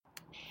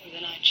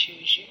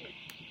choose you.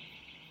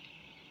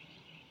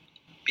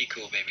 Be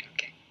cool, baby.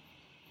 Okay.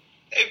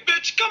 Hey,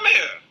 bitch, come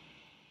here.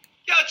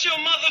 Got your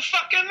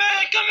motherfucking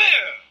man, come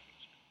here.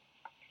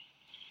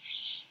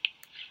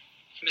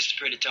 Mr.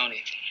 Pretty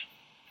Tony,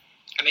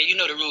 I mean, you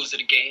know the rules of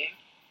the game.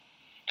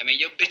 I mean,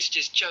 your bitch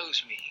just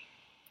chose me.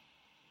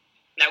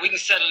 Now, we can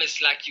settle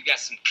this like you got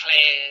some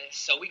class,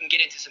 so we can get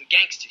into some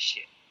gangster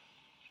shit.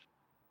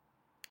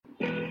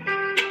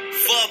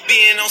 Fuck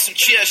being on some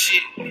chill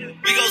shit. We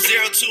go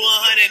 0 to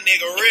 100,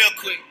 nigga, real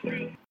quick.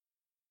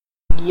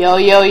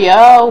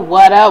 Yo,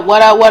 what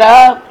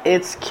up?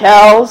 It's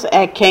Kels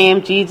at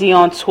KMGZ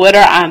on Twitter.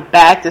 I'm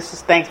back. This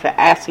is Thanks for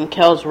Asking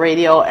Kels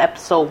Radio,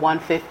 episode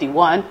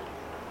 151.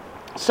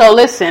 So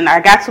listen, I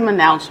got some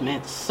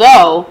announcements.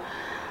 So,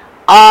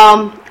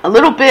 a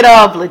little bit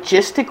of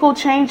logistical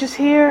changes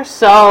here.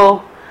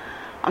 So,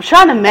 I'm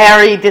trying to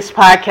marry this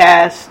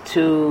podcast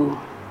to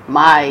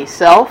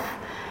myself.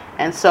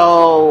 And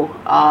so,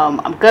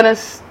 I'm gonna,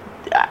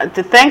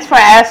 the Thanks for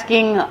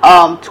Asking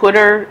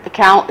Twitter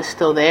account is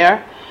still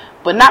there,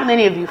 but not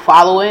many of you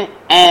follow it,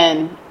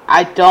 and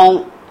I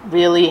don't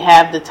really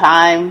have the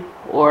time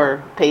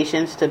or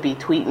patience to be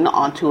tweeting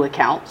on two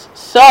accounts.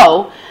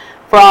 So,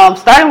 from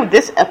starting with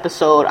this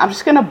episode, I'm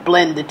just going to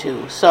blend the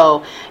two.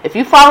 So, if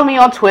you follow me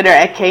on Twitter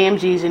at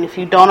KMGs, and if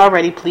you don't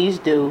already, please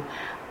do.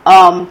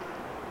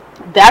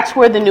 That's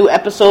where the new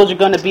episodes are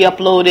going to be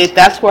uploaded.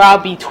 That's where I'll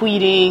be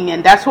tweeting,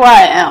 and that's where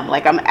I am.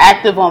 Like, I'm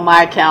active on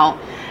my account,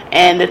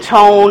 and the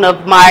tone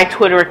of my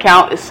Twitter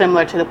account is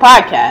similar to the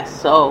podcast.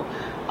 So,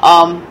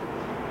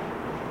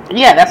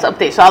 yeah, that's the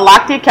update. So, I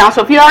locked the account.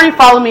 So, if you already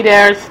follow me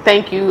there,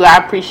 thank you. I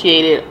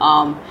appreciate it.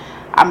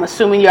 I'm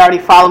assuming you already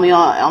follow me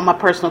on my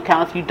personal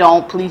account. If you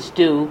don't, please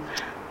do.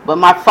 But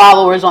my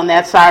followers on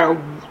that side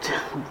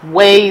are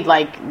way,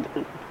 like,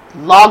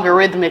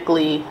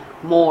 logarithmically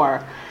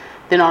more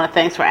than on the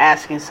Thanks for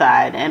Asking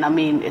side. And I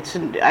mean,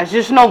 there's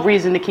just no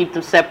reason to keep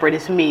them separate.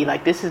 It's me.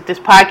 Like, this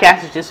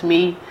podcast is just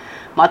me.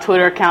 My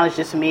Twitter account is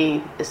just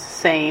me. It's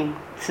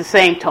the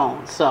same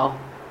tone. So,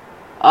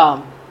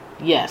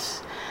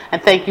 yes.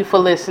 And thank you for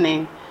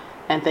listening.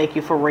 And thank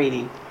you for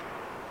rating.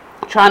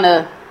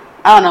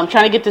 I'm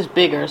trying to get this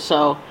bigger.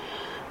 So,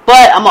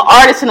 but I'm an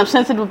artist and I'm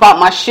sensitive about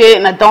my shit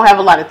and I don't have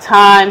a lot of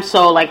time.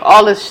 So, like,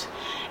 all this,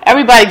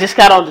 everybody just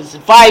got all this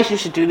advice. You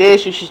should do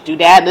this. You should do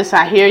that. Listen,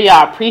 I hear y'all.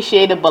 I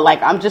appreciate it. But,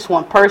 like, I'm just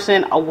one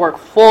person. I work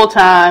full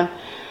time.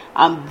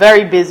 I'm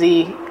very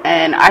busy.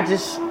 And I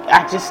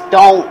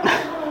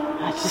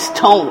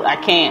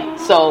can't.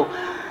 So,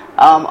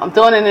 I'm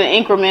doing it in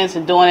increments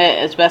and doing it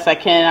as best I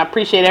can. I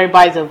appreciate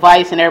everybody's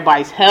advice and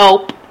everybody's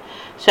help.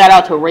 Shout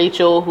out to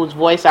Rachel, whose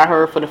voice I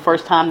heard for the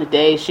first time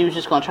today. She was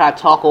just going to try to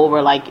talk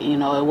over like, you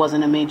know, it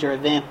wasn't a major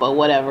event, but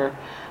whatever.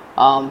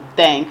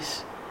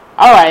 Thanks.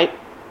 All right.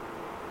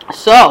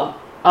 So,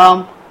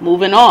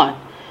 moving on.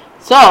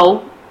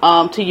 So,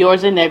 to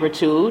Yours in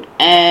Negritude.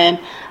 And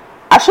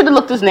I should have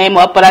looked his name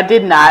up, but I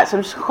did not. So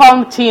I'm just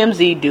calling him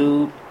TMZ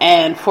dude.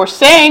 And for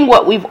saying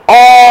what we've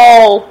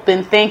all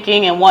been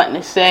thinking and wanting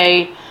to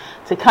say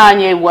to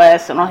Kanye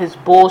West and all his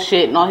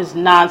bullshit and all his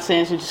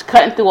nonsense and just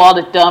cutting through all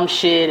the dumb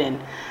shit. And,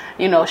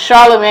 you know,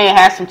 Charlamagne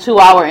had some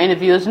 2-hour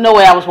interviews. No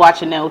way I was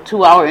watching that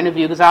 2-hour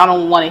interview because I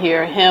don't want to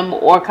hear him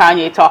or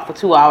Kanye talk for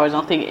 2 hours. I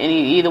don't think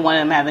either one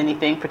of them have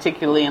anything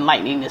particularly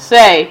enlightening to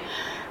say.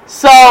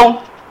 So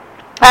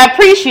I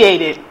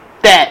appreciated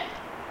that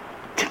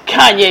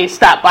Kanye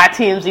stopped by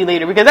TMZ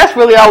later because that's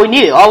really all we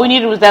needed. All we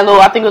needed was that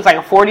little, I think it was like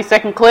a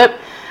 40-second clip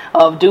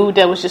of dude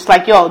that was just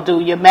like, yo,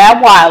 dude, you're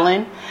mad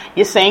wildin'.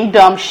 You're saying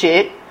dumb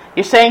shit.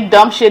 You're saying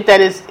dumb shit that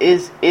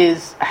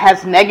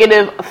has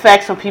negative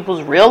effects on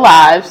people's real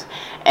lives.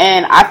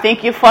 And I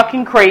think you're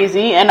fucking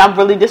crazy. And I'm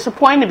really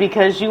disappointed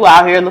because you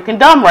out here looking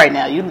dumb right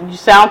now. You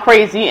sound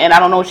crazy and I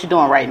don't know what you're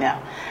doing right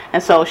now.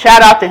 And so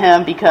shout out to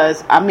him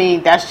because, I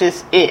mean, that's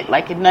just it.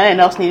 Like, nothing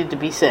else needed to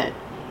be said.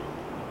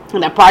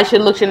 And I probably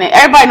should look in it.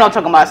 Everybody know what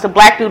I'm talking about. It's the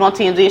black dude on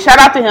TMZ. Shout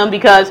out to him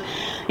because,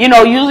 you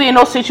know, usually in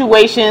those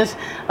situations,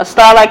 a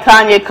star like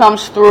Kanye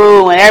comes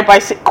through and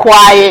everybody sit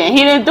quiet, and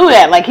he didn't do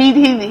that. Like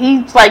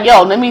he's like,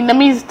 yo, let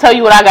me tell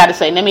you what I got to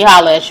say. Let me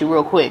holler at you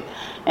real quick.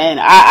 And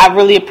I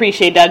really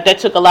appreciate that. That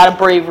took a lot of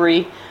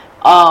bravery,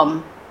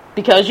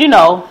 because, you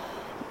know,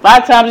 a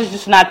lot of times it's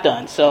just not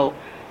done. So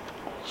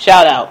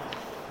shout out.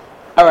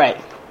 All right,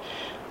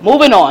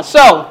 moving on.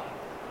 So,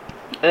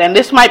 and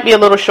this might be a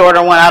little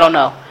shorter one. I don't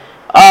know.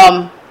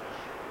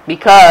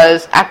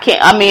 Because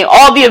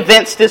all the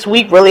events this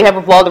week really have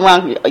revolved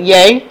around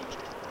Ye.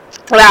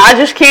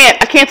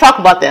 I can't talk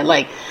about that.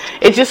 Like,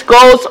 it just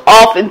goes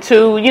off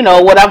into, you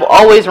know, what I've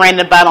always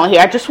ranted about on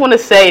here. I just want to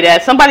say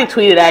that somebody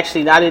tweeted,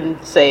 actually, I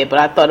didn't say it, but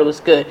I thought it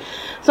was good.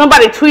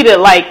 somebody tweeted,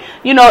 like,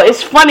 you know,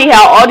 it's funny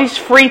how all these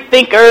free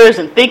thinkers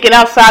and thinking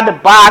outside the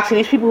box and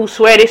these people who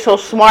swear they're so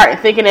smart and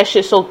thinking that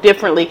shit so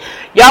differently,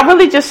 y'all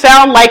really just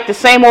sound like the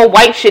same old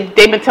white shit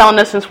they've been telling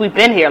us since we've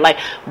been here. Like,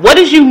 what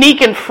is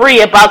unique and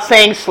free about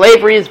saying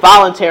slavery is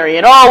voluntary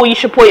and, oh, you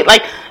should put,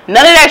 like,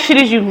 none of that shit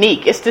is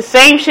unique. It's the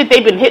same shit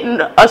they've been hitting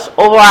us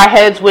over our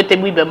heads with,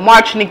 that we've been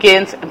marching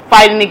against and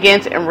fighting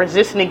against and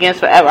resisting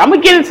against forever. I'm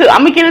gonna get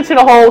into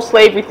the whole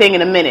slavery thing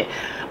in a minute,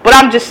 but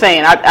I'm just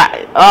saying,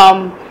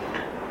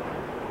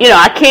 you know,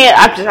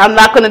 I'm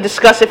not going to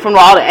discuss it from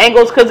all the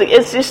angles because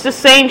it's just the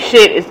same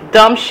shit. It's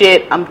dumb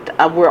shit.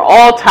 We're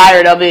all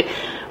tired of it.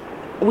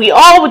 We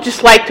all would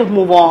just like to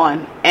move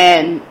on,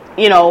 and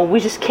you know, we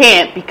just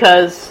can't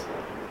because,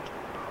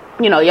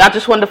 you know, y'all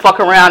just wanted to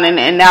fuck around,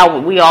 and now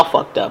we all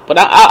fucked up. But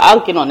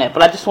I'll get on that.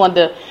 But I just wanted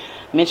to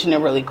mention it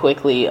really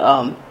quickly.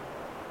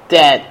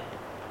 That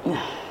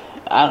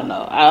I don't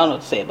know what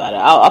to say about it.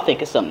 I'll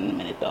think of something in a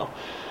minute though.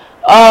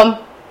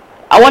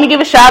 I want to give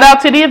a shout out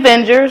to the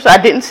Avengers. I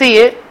didn't see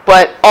it,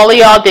 but all of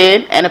y'all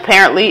did, and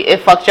apparently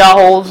it fucked y'all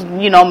whole,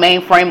 you know,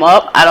 mainframe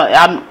up.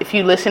 If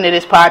you listen to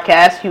this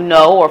podcast, you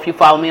know, or if you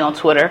follow me on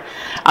Twitter,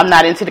 I'm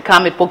not into the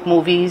comic book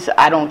movies.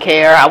 I don't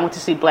care. I went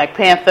to see Black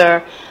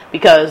Panther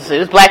because it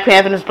was Black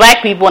Panther and it's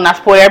black people, and I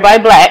support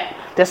everybody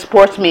black that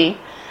supports me.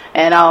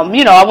 And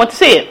you know, I went to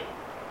see it.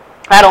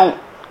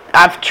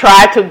 I've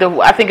tried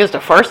to. I think it's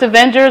the first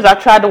Avengers.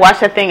 I've tried to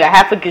watch that thing a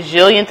half a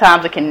gazillion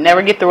times. I can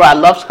never get through. I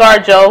love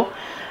ScarJo.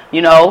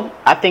 You know,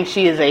 I think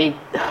she is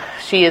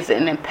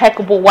an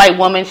impeccable white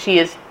woman. She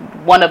is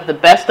one of the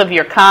best of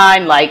your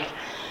kind, like,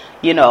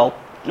 you know,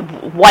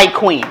 white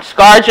queen.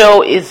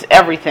 ScarJo is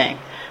everything.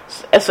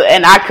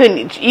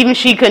 And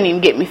she couldn't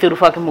even get me through the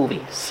fucking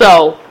movie.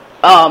 So,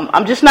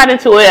 I'm just not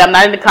into it. I'm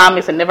not into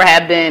comics. I never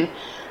have been.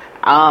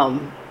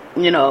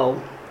 You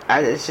know,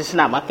 it's just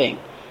not my thing.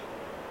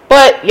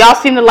 But y'all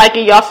seem to like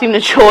it. Y'all seem to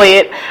enjoy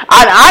it.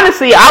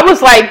 Honestly, I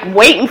was like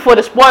waiting for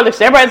the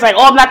spoilers. Everybody's like,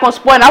 oh, I'm not going to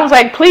spoil it. And I was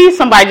like, please,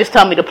 somebody just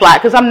tell me the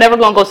plot, because I'm never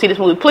going to go see this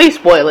movie. Please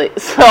spoil it.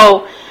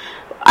 So,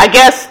 I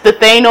guess the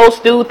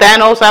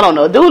Thanos, I don't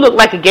know. Dude looked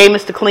like a gay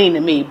Mr. Clean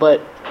to me,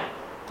 but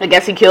I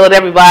guess he killed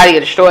everybody or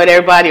destroyed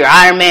everybody or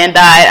Iron Man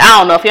died. I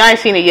don't know. If y'all ain't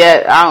seen it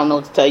yet, I don't know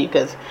what to tell you,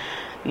 because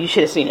you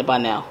should have seen it by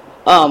now.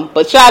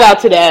 But shout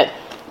out to that.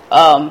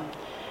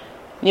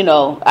 You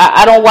know,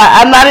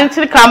 I'm not into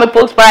the comic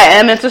books, but I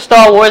am into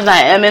Star Wars, and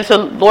I am into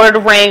Lord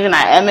of the Rings, and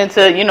I am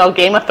into, you know,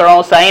 Game of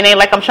Thrones. So it ain't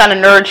like I'm trying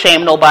to nerd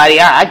shame nobody.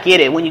 I get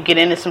it when you get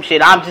into some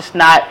shit. I'm just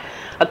not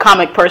a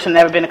comic person,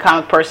 never been a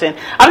comic person.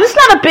 I'm just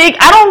not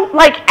I don't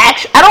like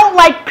action. I don't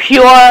like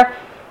pure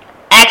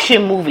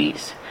action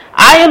movies.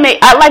 I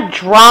like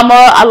drama.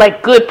 I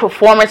like good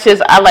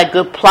performances. I like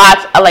good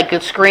plots. I like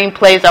good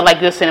screenplays. I like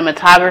good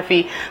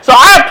cinematography. So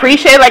I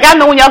appreciate it. Like, I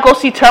know when y'all go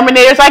see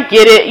Terminators, I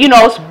get it. You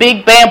know, it's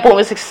big, bam, boom,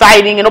 it's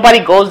exciting, and nobody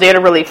goes there to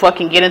really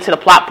fucking get into the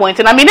plot points.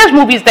 And I mean, there's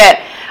movies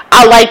that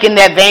I like in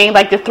that vein,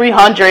 like the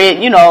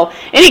 300, you know,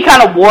 any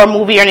kind of war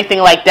movie or anything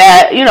like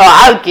that. You know,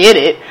 I get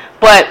it.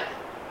 But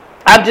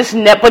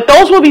but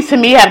those movies to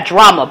me have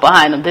drama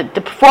behind them.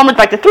 The performance,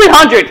 like the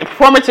 300, the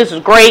performances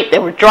was great. They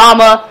were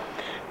drama.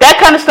 That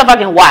kind of stuff I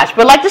can watch.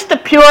 But like just the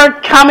pure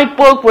comic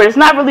book where there's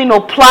not really no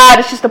plot,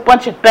 it's just a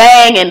bunch of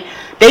bang and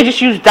they just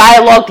use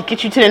dialogue to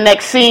get you to the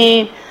next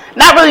scene.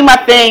 Not really my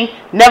thing.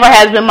 Never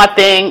has been my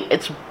thing.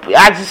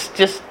 I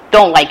just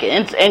don't like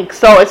it. And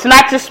so it's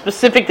not just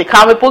specific to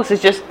comic books,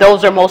 it's just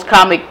those are most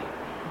comic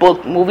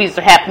book movies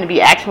that happen to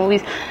be action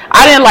movies.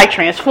 I didn't like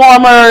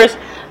Transformers.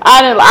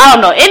 I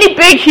don't know, any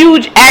big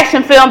huge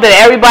action film that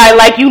everybody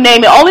like, you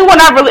name it. Only one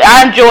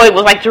I enjoyed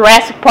was like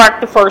Jurassic Park,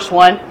 the first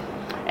one.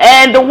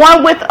 And the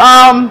one with,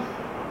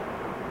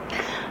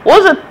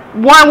 what was the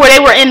one where they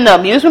were in the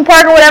amusement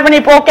park or whatever and they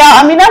broke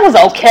out? I mean, that was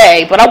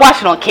okay, but I watched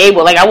it on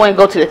cable. Like, I wouldn't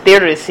go to the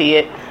theater to see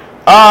it.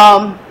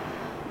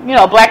 You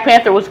know, Black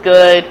Panther was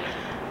good.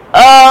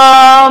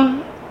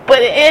 But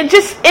it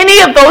just, any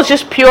of those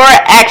just pure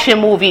action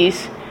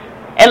movies,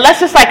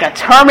 unless it's like a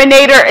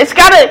Terminator,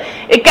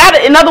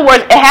 in other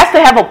words, it has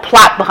to have a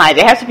plot behind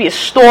it. It has to be a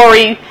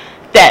story,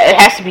 that it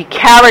has to be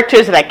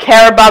characters that I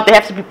care about. There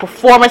has to be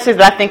performances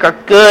that I think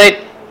are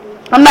good.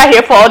 I'm not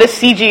here for all this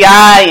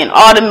CGI and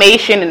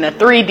automation and the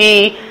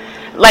 3D.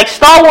 Like,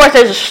 Star Wars,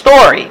 there's a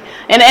story.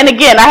 And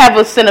again, I have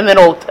a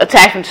sentimental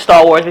attachment to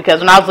Star Wars because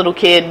when I was a little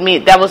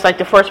kid, that was like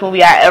the first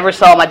movie I ever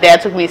saw. My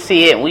dad took me to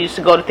see it, and we used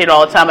to go to the theater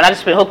all the time, and I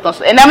just been hooked on.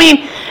 And I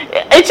mean,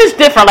 it's just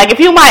different. Like, if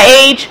you're my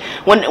age,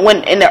 when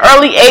in the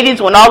early 80s,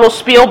 when all those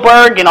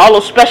Spielberg and all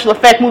those special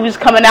effect movies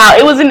coming out,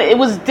 it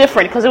was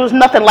different because there was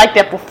nothing like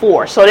that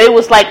before. So it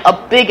was like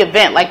a big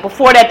event. Like,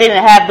 before that, they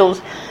didn't have those.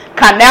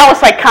 Now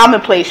it's like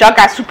commonplace. Y'all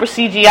got super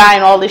CGI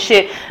and all this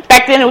shit.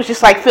 Back then, it was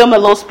just like filming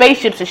little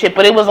spaceships and shit,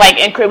 but it was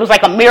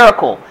like a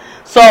miracle.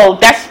 So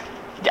that's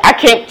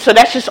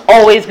just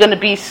always going to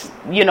be,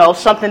 you know,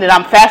 something that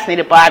I'm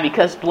fascinated by,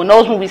 because when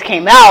those movies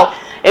came out,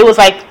 it was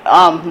like,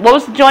 what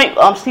was the joint,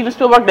 Steven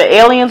Spielberg, the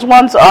Aliens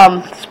ones,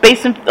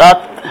 Space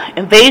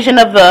Invasion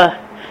of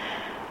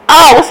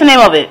what's the name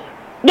of it?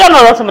 Y'all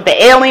know what I'm talking about,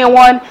 the Alien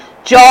one,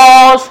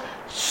 Jaws,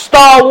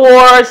 Star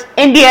Wars,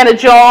 Indiana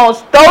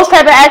Jones, those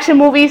type of action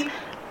movies,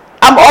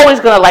 I'm always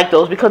going to like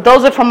those because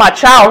those are from my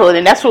childhood,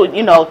 and that's what,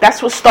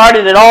 that's what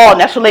started it all, and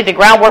that's what laid the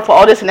groundwork for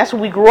all this, and that's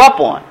what we grew up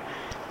on.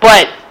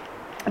 But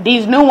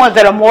these new ones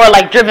that are more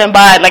like driven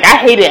by, like, I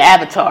hated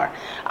Avatar.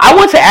 I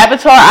went to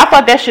Avatar. I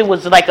thought that shit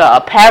was like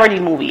a parody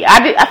movie.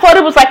 I thought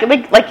it was like a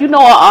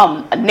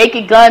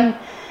Naked Gun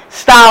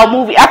style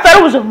movie. I thought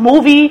it was a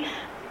movie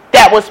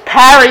that was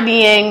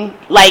parodying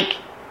like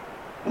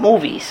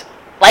movies,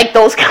 like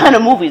those kind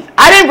of movies.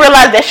 I didn't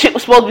realize that shit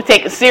was supposed to be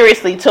taken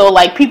seriously till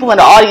like people in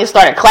the audience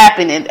started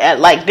clapping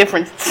at like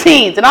different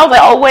scenes, and I was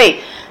like, oh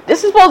wait,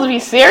 this is supposed to be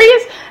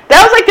serious?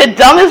 That was like the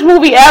dumbest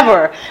movie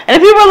ever. And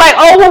if people were like,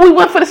 oh, well, we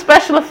went for the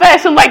special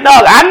effects, I'm like,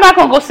 dog, I'm not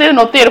going to go sit in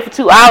no theater for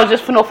 2 hours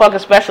just for no fucking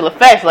special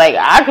effects. Like,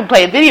 I could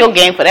play a video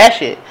game for that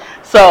shit.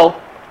 So,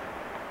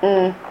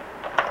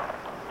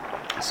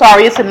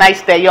 sorry, it's a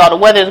nice day, y'all. The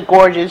weather is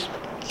gorgeous.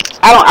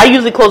 I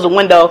usually close the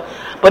window,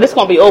 but it's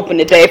going to be open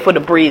today for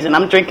the breeze. And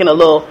I'm drinking a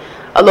little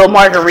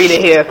margarita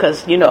here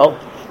because,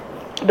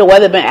 the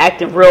weather been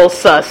acting real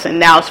sus. And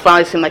now it's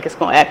finally seemed like it's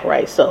going to act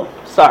right. So,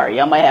 sorry,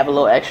 y'all might have a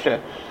little extra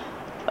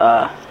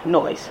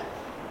noise.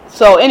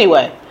 So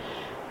anyway,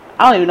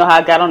 I don't even know how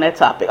I got on that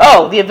topic.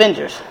 Oh, the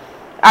Avengers.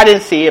 I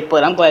didn't see it,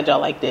 but I'm glad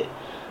y'all liked it.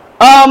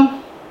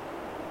 I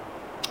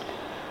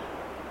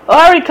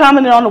already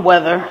commented on the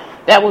weather.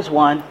 That was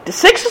one. The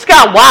Sixers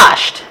got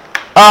washed.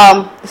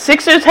 The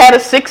Sixers had a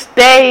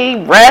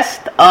 6-day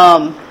rest.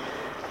 The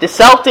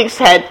Celtics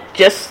had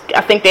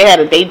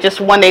they just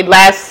won their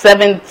last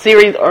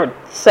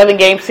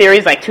 7-game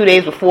series like 2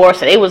 days before,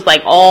 so they was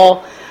like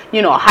all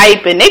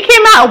hype, and they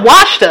came out and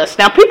watched us.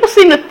 Now, people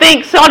seem to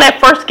saw that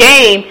first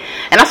game,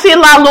 and I see a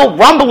lot of little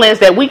rumblings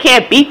that we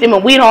can't beat them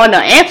and we don't have no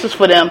answers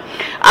for them.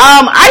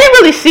 I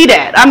didn't really see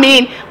that. I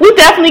mean, we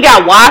definitely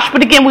got washed,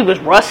 but again, we was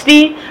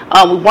rusty.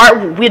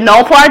 We're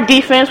known for our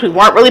defense. We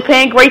weren't really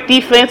playing great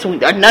defense.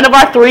 None of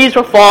our threes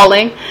were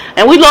falling,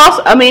 and we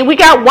lost. I mean, we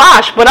got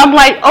washed, but I'm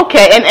like,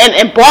 okay,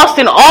 and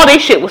Boston, all their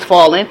shit was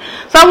falling.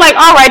 So I'm like,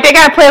 all right, they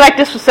got to play like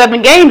this for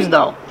 7 games,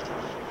 though.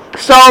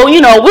 So,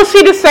 we'll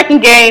see the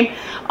second game.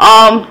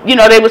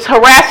 They was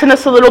harassing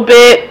us a little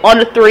bit on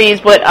the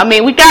threes, but I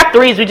mean, we got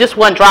threes, we just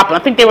wasn't dropping. I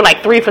think they were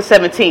like 3 for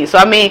 17. So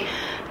I mean,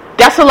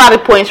 that's a lot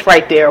of points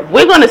right there.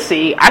 We're gonna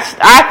see.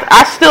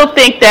 I still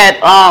think that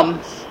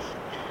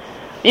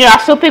I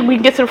still think we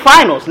can get to the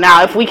finals.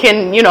 Now, if we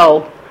can,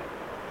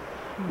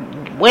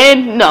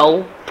 win,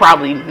 no,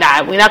 probably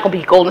not. We're not gonna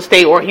be Golden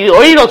State or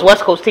those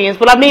West Coast teams.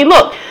 But I mean,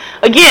 look,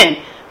 again,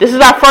 this is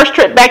our first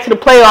trip back to the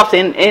playoffs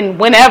in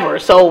whenever.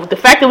 So the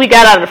fact that we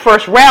got out of the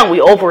first round, we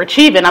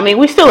overachieving. I mean,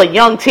 we still a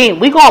young team.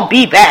 We gonna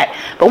be that,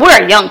 but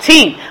we're a young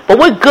team. But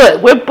we're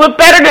good. We're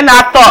better than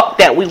I thought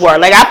that we were.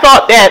 Like I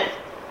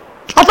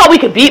thought we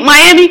could beat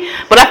Miami,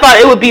 but I thought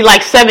it would be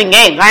like 7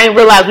 games. I didn't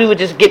realize we would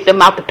just get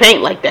them out the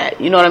paint like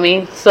that. You know what I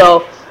mean?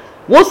 So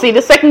we'll see.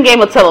 The second game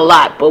will tell a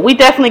lot. But we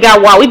definitely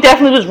got wild. We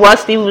definitely was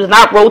rusty. We was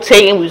not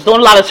rotating. We was doing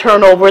a lot of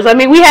turnovers. I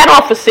mean, we had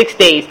off for 6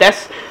 days.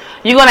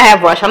 You're going to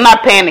have rush. I'm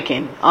not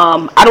panicking.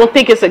 I don't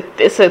think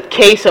it's a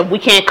case of we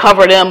can't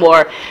cover them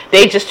or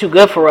they just too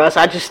good for us.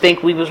 I just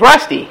think we was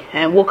rusty.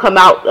 And we'll come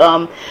out.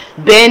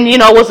 Ben,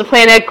 wasn't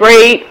playing that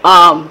great.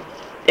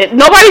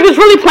 Nobody was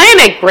really playing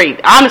that great,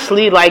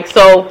 honestly.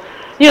 So,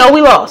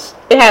 we lost.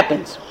 It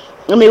happens.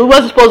 I mean, we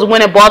wasn't supposed to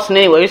win at Boston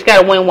anyway. We just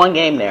got to win 1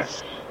 game there.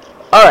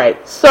 All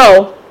right.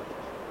 So,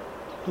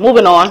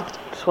 moving on.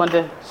 Just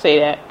wanted to say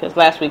that because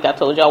last week I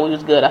told y'all we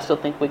was good. I still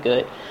think we're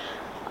good.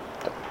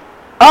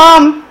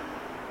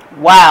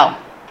 Wow.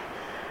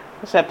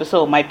 This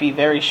episode might be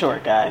very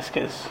short, guys,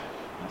 because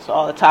that's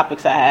all the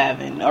topics I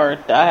have, or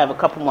I have a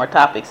couple more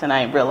topics, and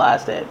I didn't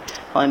realize that it's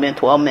only been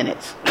 12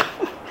 minutes.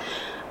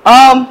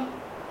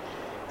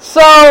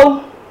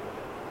 So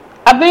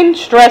I've been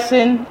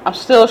stressing. I'm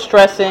still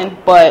stressing,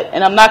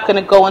 and I'm not going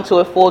to go into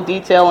a full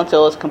detail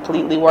until it's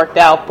completely worked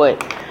out,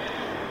 but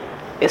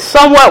it's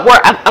somewhat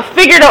work. I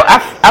figured out.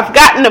 I've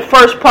gotten the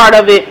first part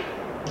of it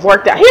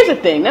worked out. Here's the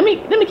thing. Let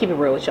me keep it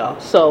real with y'all.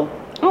 So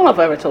I don't know if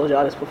I ever told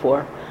y'all this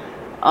before.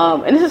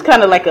 And this is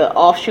kind of like an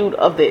offshoot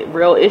of the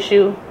real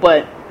issue.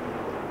 But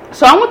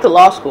so I went to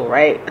law school,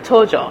 right? I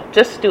told y'all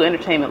just to do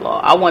entertainment law.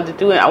 I wanted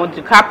to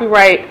do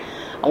copyright.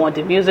 I wanted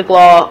to do music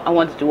law. I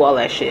wanted to do all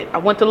that shit. I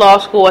went to law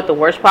school at the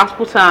worst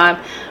possible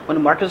time when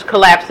the market was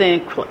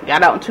collapsing.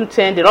 Got out in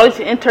 2010. Did all these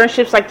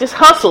internships. Like just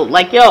hustled.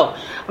 Like yo,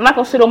 I'm not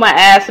gonna sit on my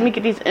ass. Let me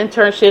get these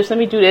internships. Let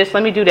me do this.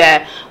 Let me do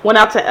that. Went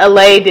out to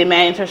LA. Did my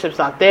internships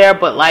out there.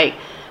 But like.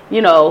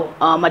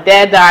 My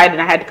dad died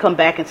and I had to come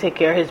back and take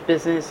care of his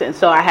business. And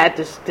so I had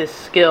this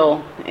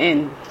skill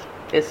in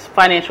this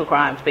financial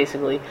crimes,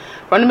 basically,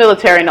 from the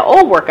military and the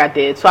old work I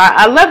did. So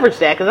I leveraged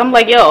that because I'm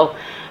like, yo,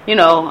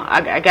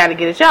 I got to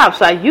get a job.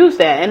 So I use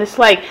that. And it's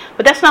like,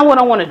 but that's not what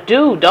I want to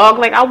do, dog.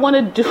 Like, I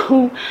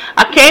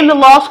came to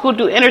law school to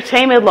do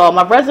entertainment law.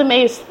 My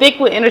resume is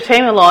thick with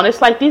entertainment law. And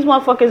it's like, these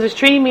motherfuckers is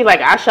treating me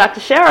like I shot the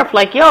sheriff.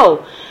 Like,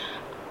 yo,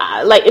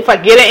 like, if I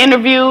get an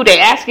interview, they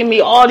asking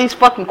me all these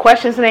fucking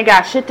questions and they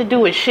got shit to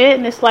do with shit.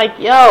 And it's like,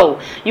 yo,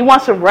 you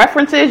want some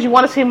references? You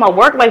want to see my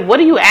work? Like, what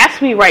do you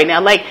ask me right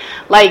now? Like,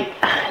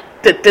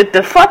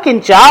 the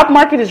fucking job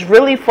market is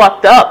really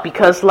fucked up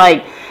because,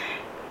 like,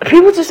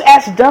 people just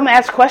ask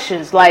dumb-ass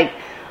questions. Like,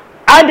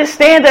 I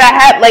understand that I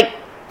had, like,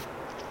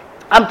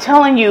 I'm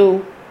telling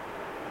you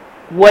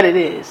what it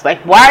is. Like,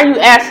 why are you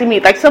asking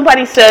me? Like,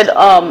 somebody said,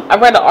 I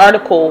read an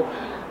article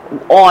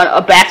on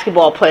a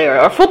basketball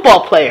player or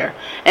football player,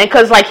 and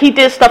because, like, he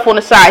did stuff on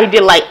the side, he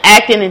did, like,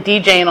 acting and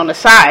DJing on the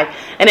side,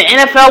 and the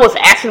NFL was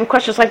asking him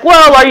questions like,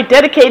 well, are you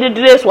dedicated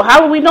to this? Well, how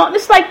do we know? And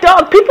it's like,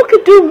 dog, people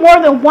could do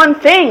more than one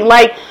thing.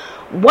 Like,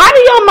 why do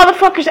y'all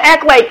motherfuckers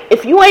act like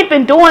if you ain't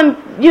been doing,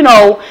 you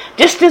know,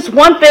 just this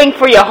one thing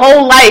for your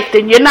whole life,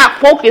 then you're not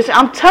focused?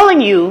 I'm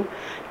telling you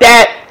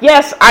that,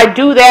 yes, I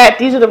do that.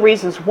 These are the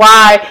reasons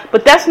why.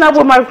 But that's not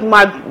what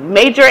my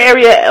major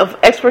area of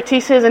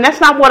expertise is. And that's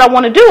not what I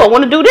want to do. I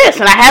want to do this.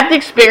 And I have the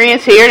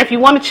experience here. And if you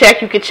want to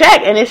check, you can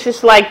check. And it's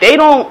just like they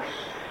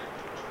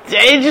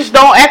just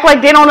don't act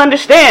like they don't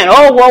understand.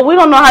 Oh, well, we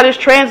don't know how this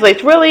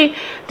translates. Really,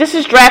 this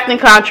is drafting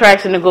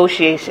contracts and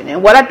negotiation.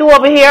 And what I do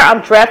over here,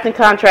 I'm drafting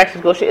contracts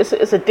and negotiation.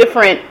 It's a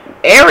different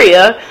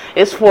area.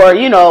 It's for,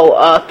 you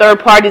know, third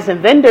parties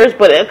and vendors.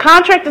 But a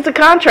contract is a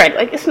contract.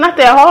 Like, it's not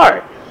that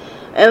hard.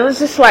 And it's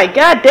just like,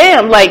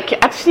 goddamn, like,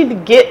 I just need to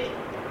get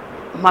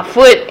my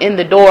foot in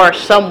the door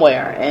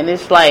somewhere. And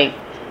it's like,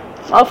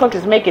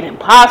 motherfuckers make it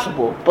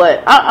impossible.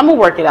 But I'm going to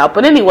work it out.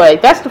 But anyway,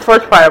 that's the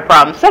first part of the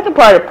problem. Second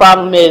part of the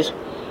problem is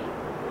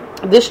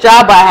this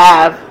job I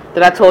have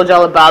that I told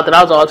y'all about, that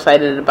I was all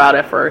excited about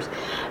at first.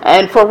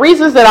 And for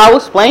reasons that I'll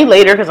explain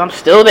later, because I'm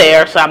still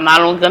there, so I'm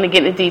not only going to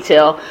get into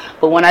detail.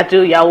 But when I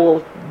do, y'all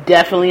will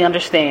definitely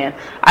understand.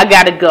 I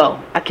gotta go.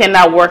 I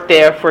cannot work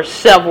there for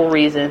several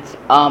reasons.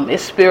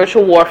 It's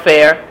spiritual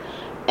warfare,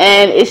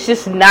 and it's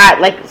just not,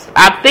 like,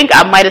 I think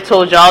I might have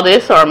told y'all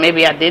this, or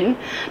maybe I didn't.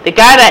 The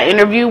guy that I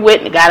interviewed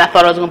with, the guy that I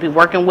thought I was going to be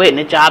working with, and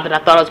the job that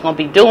I thought I was going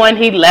to be doing,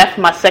 he left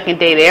my second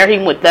day there. He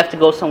left to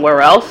go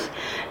somewhere else.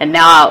 And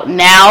now,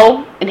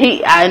 and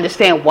I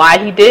understand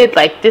why he did.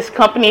 Like, this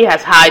company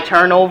has high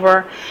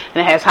turnover, and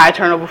it has high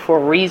turnover for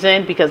a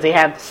reason, because they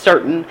have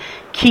certain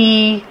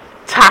key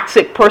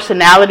toxic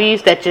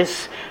personalities that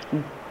just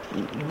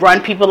run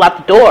people out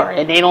the door,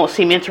 and they don't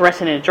seem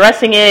interested in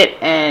addressing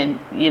it. And,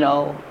 you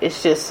know,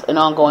 it's just an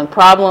ongoing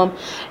problem.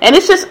 And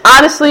it's just,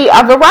 honestly,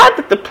 I've arrived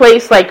at the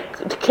place,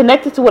 like,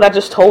 connected to what I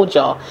just told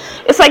y'all.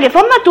 It's like, if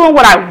I'm not doing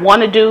what I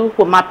want to do,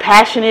 what my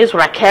passion is,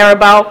 what I care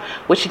about,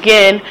 which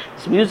again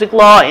is music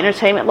law,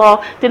 entertainment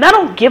law, then I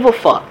don't give a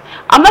fuck.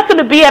 I'm not going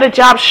to be at a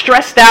job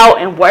stressed out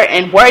and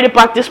worried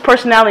about this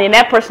personality and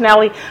that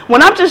personality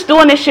when I'm just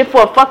doing this shit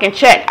for a fucking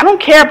check. I don't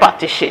care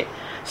about this shit.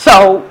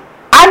 So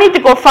I need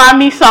to go find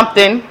me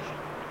something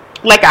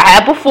like I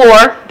had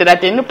before that I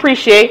didn't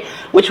appreciate,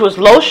 which was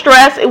low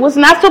stress. It was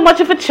not so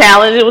much of a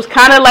challenge. It was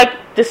kind of like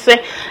the same,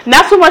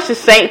 not so much the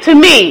same. To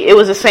me, it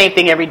was the same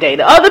thing every day.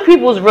 The other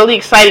people was really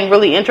exciting,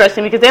 really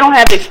interesting, because they don't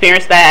have the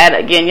experience that I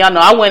had. Again, y'all know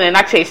I went and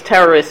I chased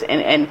terrorists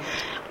and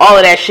all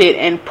of that shit,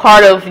 and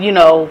part of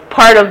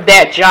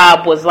that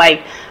job was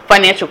like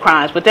financial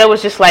crimes, but that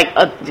was just like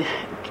a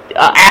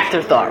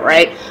afterthought,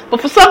 right?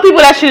 But for some people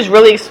that shit is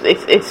really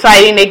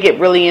exciting. They get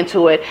really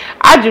into it.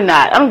 I do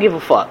not. I don't give a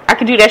fuck. I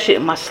can do that shit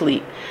in my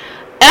sleep.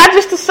 And I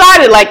just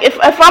decided, like, if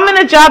I'm in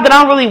a job that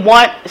I don't really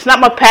want, it's not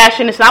my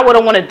passion, it's not what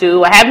I want to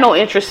do, I have no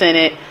interest in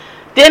it,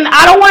 then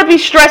I don't want to be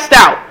stressed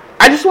out.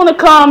 I just want to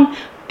come,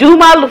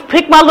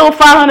 pick my little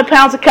 500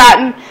 pounds of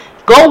cotton,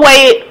 go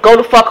weigh it, go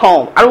the fuck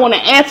home. I don't want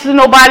to answer to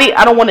nobody.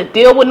 I don't want to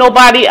deal with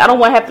nobody. I don't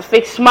want to have to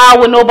fake smile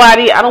with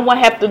nobody. I don't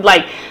want to have to,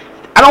 like,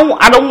 I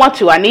don't want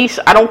to.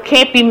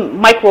 Can't be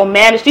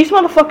micromanaged. These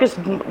motherfuckers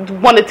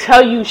want to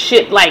tell you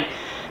shit like,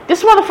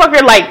 this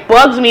motherfucker, like,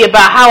 bugs me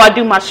about how I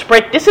do my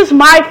spread. This is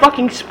my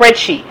fucking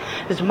spreadsheet.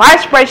 This is my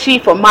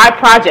spreadsheet for my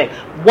project.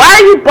 Why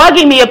are you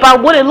bugging me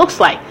about what it looks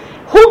like?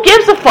 Who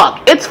gives a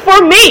fuck? It's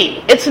for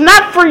me. It's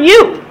not for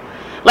you.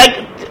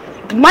 Like,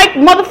 Mike,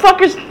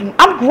 motherfuckers,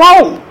 I'm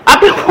grown. I've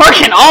been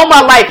working all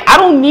my life. I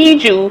don't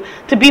need you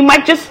to be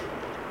Mike. Just,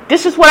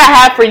 this is what I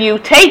have for you.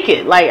 Take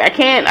it. Like, I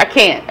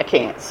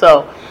can't.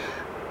 So,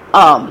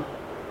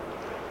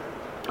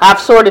 I've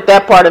sorted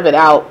that part of it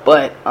out,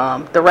 but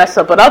the rest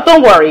of it,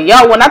 don't worry,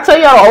 y'all. When I tell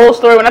y'all the whole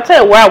story, when I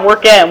tell you where I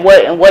work at and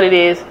what it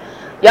is,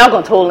 y'all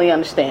gonna totally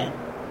understand.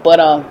 But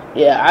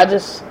yeah, I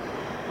just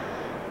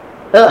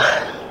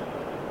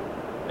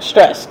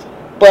stressed,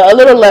 but a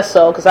little less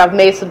so, because I've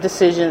made some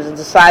decisions and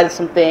decided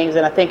some things,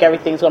 and I think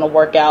everything's gonna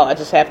work out. I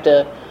just have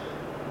to,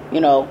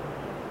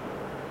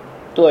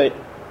 do it.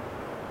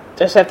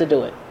 Just have to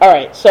do it. All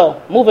right.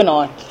 So moving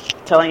on,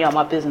 telling y'all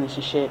my business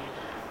and shit.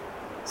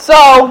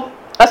 So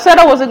I said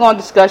I wasn't going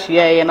to discuss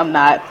Ye, and I'm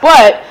not.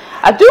 But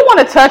I do want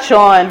to touch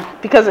on,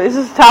 because this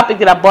is a topic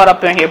that I brought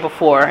up in here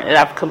before, and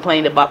I've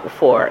complained about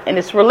before. And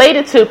it's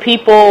related to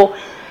people,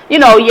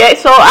 Ye.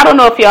 So I don't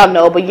know if y'all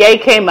know, but Ye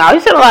came out. He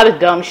said a lot of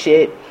dumb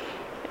shit.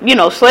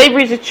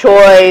 slavery's a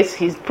choice.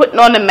 He's putting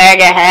on the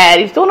MAGA hat.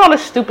 He's doing all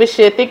this stupid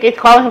shit.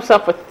 Calling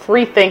himself a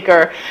free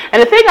thinker.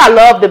 And the thing I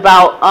loved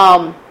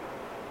about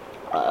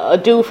a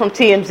dude from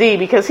TMZ,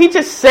 because he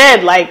just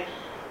said, like,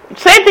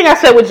 same thing I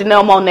said with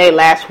Janelle Monáe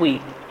last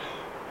week.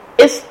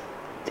 It's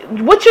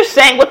what you're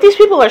saying, what these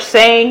people are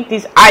saying,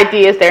 these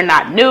ideas, they're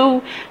not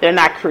new, they're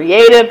not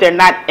creative, they're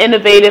not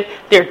innovative,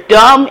 they're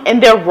dumb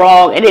and they're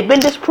wrong, and they've been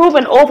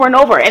disproven over and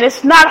over, and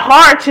it's not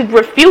hard to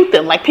refute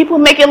them. Like, people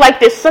make it like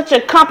this such a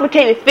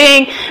complicated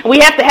thing, and we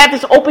have to have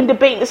this open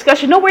debate and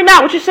discussion. No, we're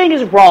not. What you're saying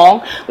is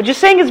wrong. What you're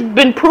saying has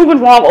been proven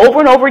wrong over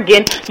and over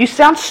again. You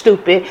sound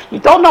stupid. You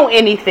don't know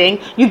anything.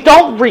 You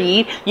don't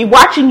read. You're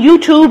watching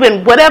YouTube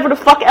and whatever the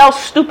fuck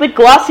else, stupid,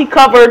 glossy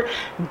covered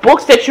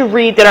books that you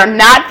read that are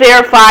not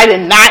verified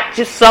and not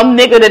just some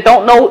nigga that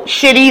don't know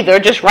shit either,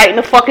 just writing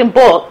a fucking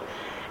book,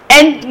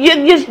 and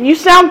you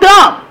sound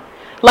dumb.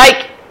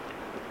 Like,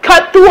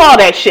 cut through all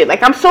that shit.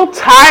 Like, I'm so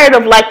tired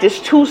of, like, this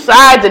two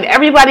sides and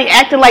everybody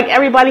acting like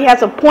everybody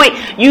has a point.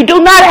 You do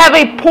not have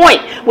a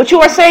point. What you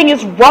are saying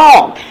is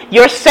wrong.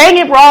 You're saying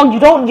it wrong.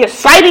 You're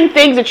citing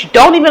things that you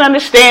don't even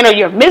understand, or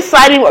you're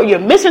misciting, or you're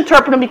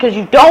misinterpreting because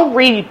you don't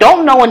read, you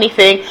don't know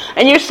anything,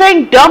 and you're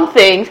saying dumb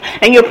things,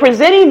 and you're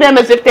presenting them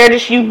as if they're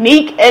this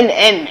unique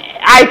and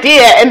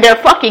idea, and they're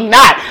fucking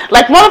not.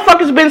 Like,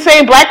 motherfuckers been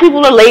saying black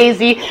people are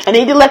lazy and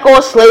need to let go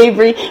of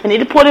slavery and need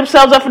to put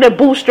themselves up for their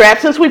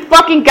bootstraps since we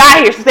fucking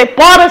got here, since they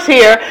brought us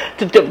here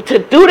to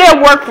do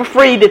their work for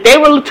free that they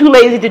were too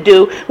lazy to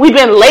do. We've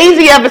been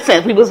lazy ever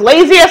since. We was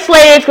lazy as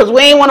slaves because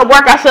we didn't want to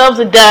work ourselves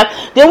to death.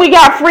 Then we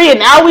got free, and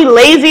now we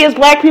lazy as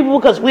black people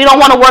because we don't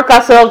want to work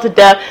ourselves to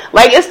death.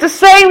 Like, it's the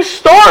same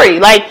story.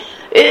 Like,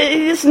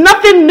 it's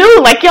nothing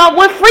new. Like, y'all,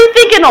 what free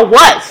thinking or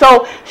what?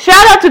 So,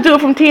 shout out to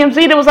dude from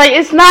TMZ that was like,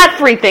 it's not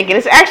free thinking.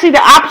 It's actually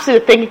the opposite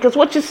of thinking, because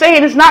what you're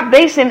saying is not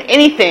based in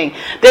anything.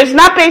 It's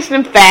not based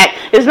in fact.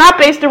 It's not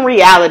based in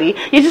reality.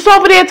 You're just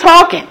over there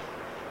talking.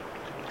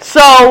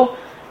 So,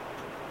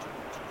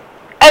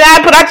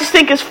 but I just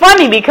think it's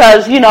funny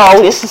because,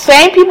 it's the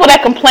same people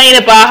that complain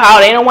about how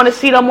they don't want to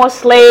see no more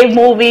slave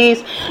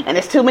movies, and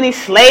there's too many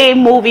slave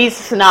movies.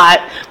 It's not,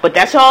 but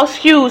that's all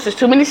excuse. There's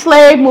too many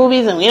slave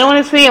movies, and we don't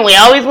want to see, and they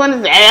always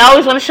want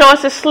to show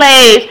us as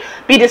slaves.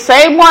 Be the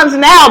same ones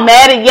now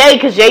mad at Ye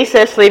because Ye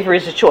says slavery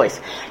is a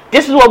choice.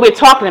 This is what we're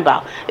talking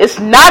about. It's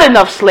not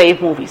enough slave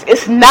movies.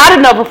 It's not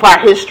enough of our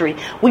history.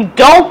 We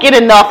don't get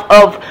enough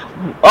of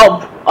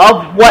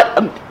what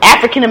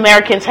African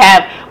Americans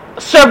have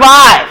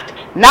survived.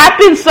 Not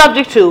been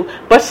subject to,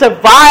 but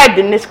survived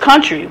in this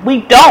country.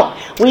 We don't.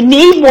 We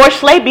need more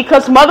slave,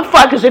 because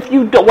motherfuckers,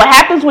 what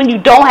happens when you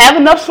don't have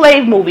enough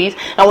slave movies,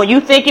 and when you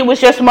think it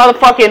was just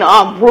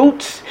motherfucking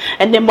Roots,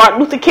 and then Martin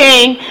Luther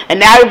King, and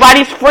now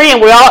everybody's free,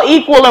 and we're all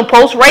equal, and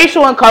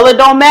post-racial, and color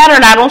don't matter,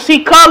 and I don't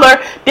see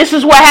color, this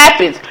is what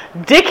happens.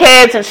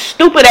 Dickheads and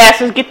stupid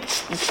asses get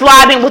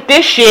sliding with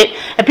this shit,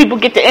 and people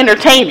get to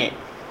entertain it.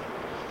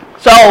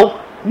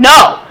 So,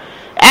 no.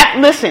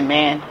 Listen,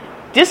 man.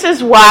 This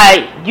is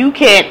why you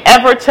can't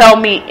ever tell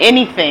me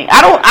anything.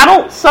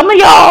 Some of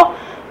y'all,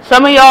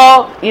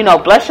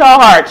 bless your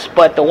hearts,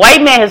 but the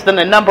white man has done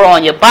a number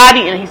on your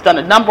body, and he's done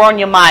a number on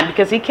your mind,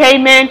 because he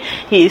came in,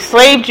 he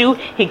enslaved you,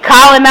 he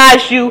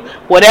colonized you,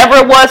 whatever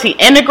it was, he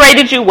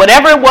integrated you,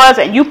 whatever it was,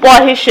 and you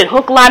bought his shit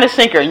hook, line, and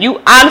sinker, and you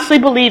honestly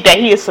believe that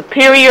he is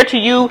superior to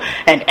you,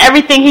 and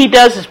everything he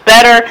does is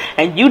better,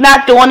 and you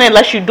not doing it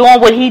unless you're doing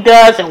what he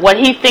does and what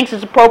he thinks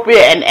is appropriate,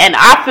 and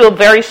I feel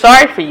very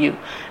sorry for you.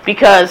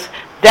 Because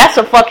that's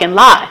a fucking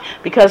lie.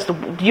 Because the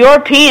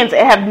Europeans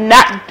have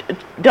not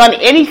done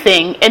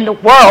anything in the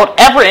world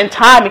ever in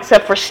time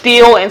except for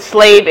steal,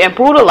 enslave, and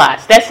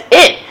brutalize. That's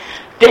it.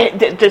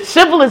 The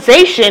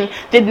civilization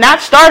did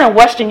not start in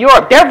Western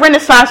Europe. Their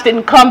Renaissance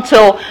didn't come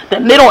till the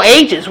Middle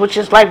Ages, which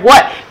is like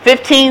what,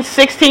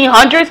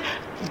 1600s?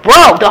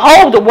 Bro,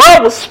 the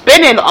world was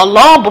spinning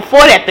long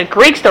before that. The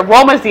Greeks, the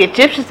Romans, the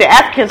Egyptians, the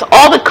Africans,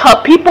 all the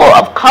people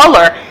of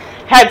color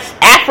had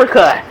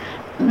Africa,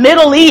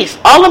 Middle East,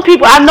 all them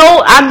people. I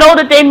know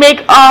that they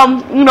make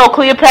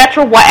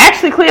Cleopatra. Well,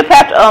 actually,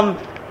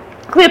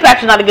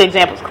 Cleopatra's not a good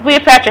example.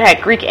 Cleopatra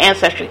had Greek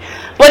ancestry,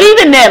 but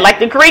even then, like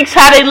the Greeks,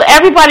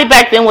 everybody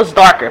back then was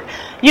darker.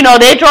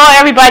 They draw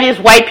everybody as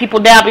white people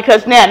now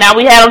because now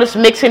we had all this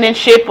mixing and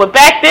shit. But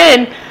back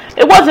then,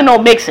 it wasn't no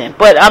mixing.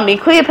 But I mean,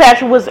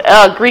 Cleopatra was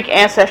Greek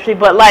ancestry.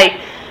 But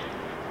like,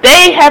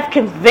 they have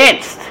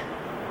convinced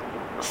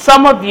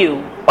some of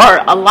you, or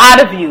a lot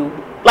of you,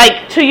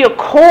 like to your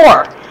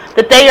core,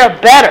 that they are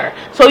better.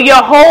 So you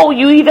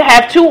either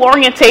have two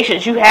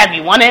orientations. You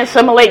want to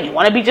assimilate, you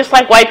want to be just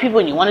like white people,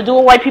 and you want to do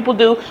what white people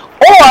do,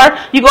 or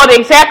you go the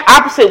exact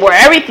opposite, where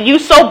everything, you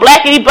so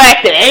blackity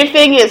black that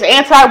everything is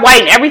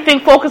anti-white and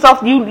everything focus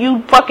off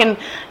you fucking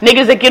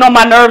niggas that get on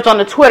my nerves on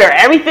the Twitter.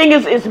 Everything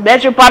is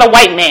measured by the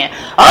white man.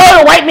 Oh,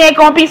 the white man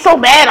gonna be so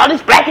mad. All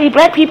these blackity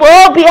black people.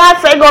 Oh,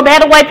 Beyonce gonna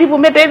mad at white people.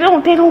 They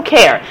don't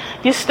care.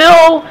 You're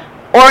still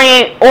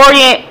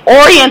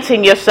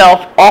orienting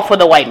yourself off of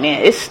the white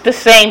man. It's the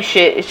same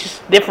shit. It's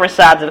just different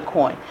sides of the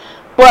coin.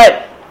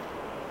 But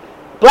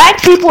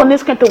black people in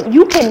this country,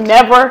 you can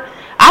never.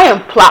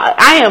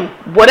 I am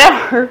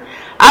whatever.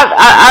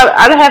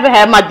 I haven't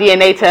had my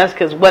DNA test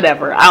because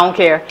whatever. I don't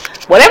care.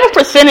 Whatever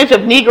percentage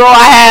of Negro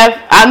I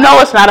have, I know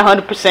it's not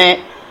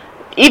 100%.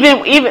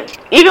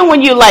 Even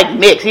when you like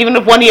mix, even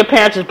if one of your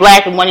parents is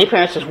black and one of your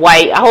parents is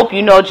white, I hope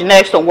you know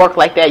genetics don't work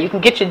like that. You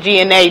can get your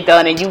DNA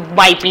done and you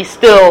might be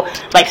still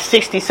like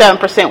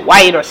 67%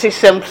 white or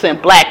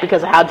 67% black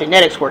because of how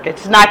genetics work.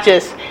 It's not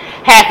just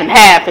half and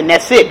half and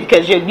that's it,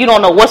 because you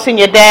don't know what's in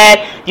your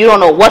dad, you don't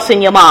know what's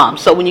in your mom.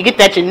 So when you get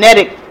that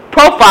genetic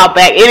profile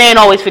back, it ain't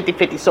always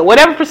 50-50. So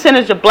whatever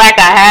percentage of black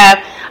I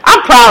have,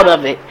 I'm proud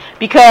of it,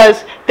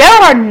 because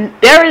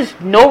there is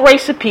no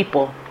race of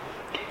people.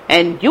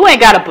 And you ain't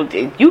gotta.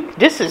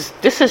 This is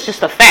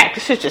just a fact.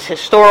 This is just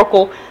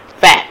historical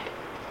fact.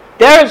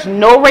 There is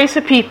no race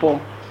of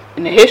people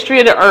in the history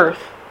of the earth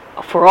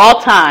for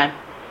all time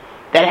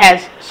that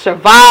has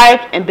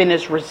survived and been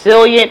as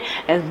resilient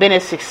and been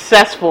as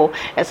successful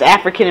as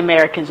African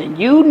Americans. And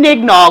you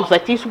nignogs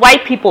like these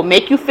white people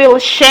make you feel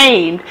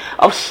ashamed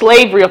of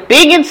slavery, of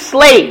being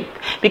enslaved,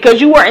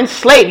 because you were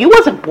enslaved. You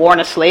wasn't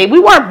born a slave.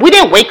 We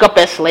didn't wake up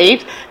as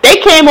slaves. They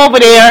came over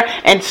there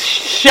and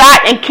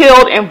shot and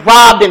killed and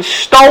robbed and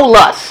stole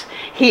us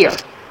here.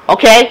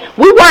 Okay,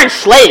 we weren't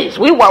slaves.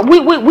 We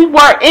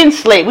were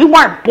enslaved. We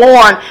weren't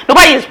born.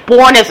 Nobody is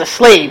born as a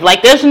slave.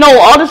 Like, there's no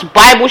all this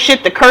Bible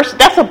shit. The curse.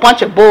 That's a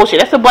bunch of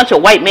bullshit. That's a bunch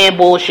of white man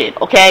bullshit.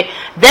 Okay,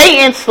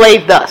 they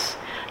enslaved us.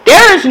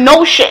 There is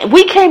no shit.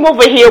 We came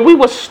over here. We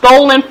were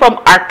stolen from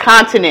our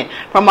continent,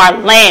 from our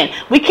land.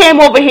 We came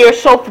over here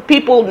so for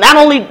people, not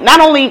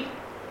only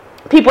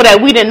people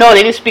that we didn't know,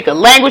 they didn't speak a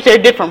language, they're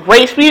a different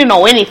race, we didn't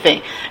know anything.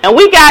 And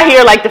we got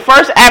here like the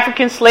first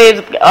African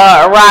slaves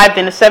arrived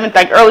in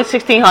the early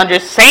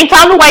 1600s, same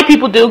time the white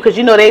people do, because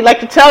they like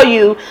to tell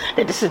you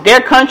that this is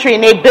their country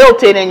and they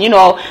built it, and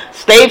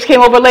slaves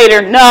came over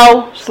later.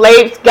 No,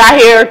 slaves got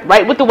here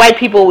right with the white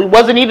people. We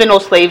wasn't even no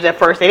slaves at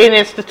first. They didn't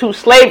institute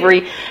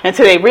slavery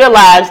until they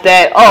realized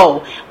that,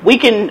 we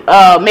can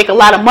make a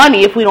lot of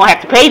money if we don't have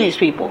to pay these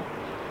people.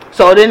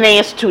 So then they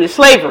instituted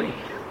slavery.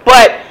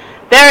 But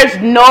there is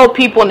no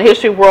people in the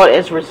history of the world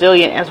as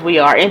resilient as we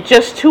are. In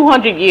just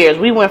 200 years,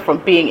 we went from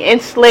being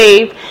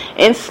enslaved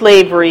in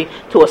slavery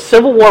to a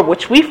civil war,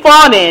 which we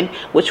fought in,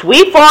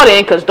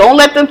 because don't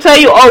let them tell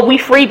you, we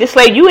freed the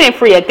slave. You ain't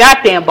free a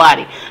goddamn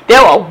body.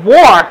 There was a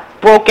war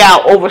broke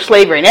out over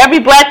slavery, and every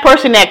black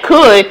person that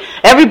could,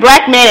 every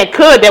black man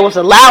that was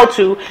allowed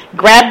to,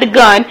 grabbed the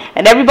gun,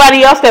 and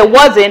everybody else that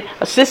wasn't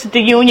assisted the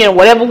Union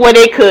whatever way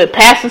they could,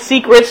 passing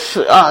secrets,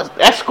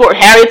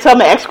 Harriet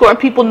Tubman escorting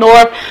people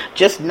north,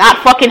 just not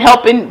fucking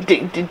helping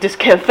the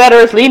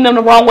Confederates, leading them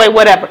the wrong way,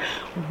 whatever.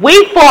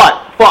 We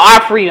fought for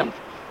our freedom.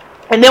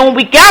 And then when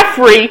we got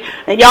free,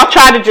 and y'all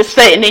tried to just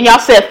say, and then y'all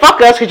said, fuck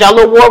us, because y'all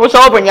little war was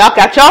over, and y'all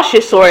got y'all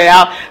shit sorted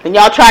out, and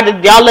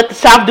y'all let the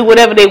South do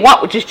whatever they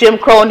want, which is Jim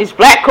Crow and these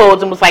black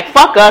codes, and was like,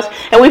 fuck us,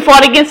 and we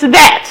fought against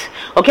that.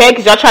 Okay,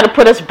 because y'all tried to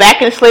put us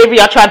back in slavery,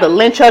 y'all tried to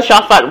lynch us,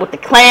 y'all fought with the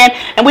Klan,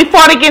 and we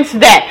fought against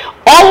that.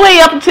 All the way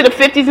up into the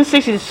 50s and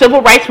 60s, the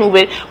Civil Rights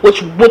Movement,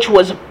 which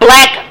was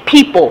black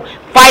people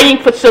fighting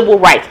for civil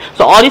rights.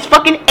 So all these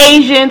fucking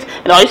Asians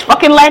and all these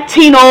fucking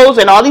Latinos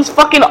and all these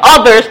fucking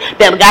others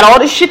that got all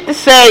this shit to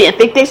say and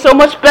think they so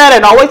much better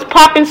and always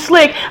popping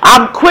slick,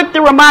 I'm quick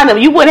to remind them,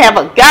 you wouldn't have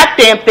a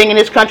goddamn thing in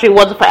this country if it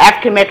wasn't for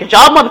African Americans.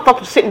 Y'all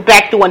motherfuckers sitting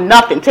back doing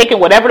nothing, taking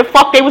whatever the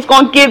fuck they was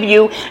gonna give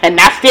you and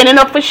not standing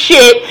up for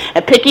shit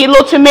and picking your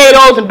little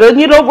tomatoes and building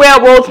your little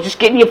railroads and just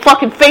getting your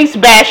fucking face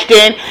bashed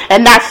in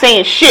and not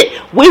saying shit.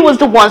 We was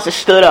the ones that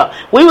stood up.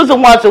 We was the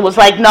ones that was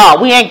like,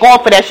 nah, we ain't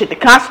going for that shit. The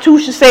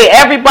Constitution say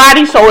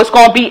everybody, so it's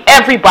gonna be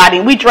everybody.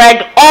 And we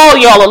dragged all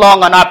y'all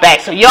along on our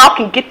back, so y'all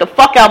can get the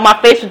fuck out of my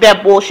face with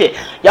that bullshit.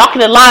 Y'all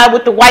can align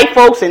with the white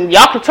folks and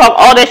y'all can talk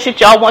all that shit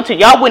y'all want to.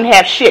 Y'all wouldn't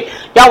have shit.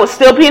 Y'all would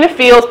still be in the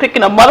fields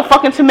picking up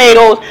motherfucking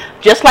tomatoes,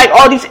 just like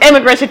all these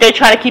immigrants that they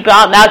trying to keep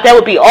out. Now that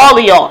would be all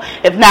of y'all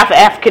if not for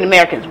African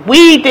Americans.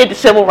 We did the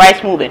civil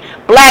rights movement.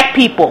 Black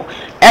people.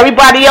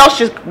 Everybody else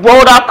just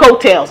rolled our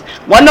coattails.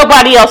 Wasn't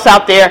nobody else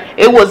out there.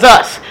 It was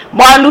us.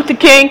 Martin Luther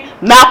King,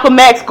 Malcolm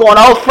X,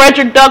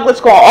 Frederick Douglass,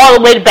 going all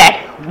the way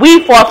back.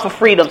 We fought for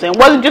freedoms. And it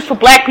wasn't just for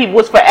black people. It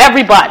was for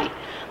everybody.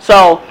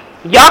 So,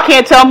 y'all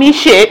can't tell me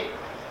shit.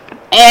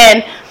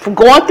 And from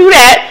going through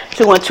that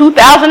to in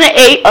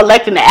 2008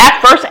 electing the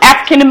first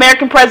African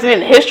American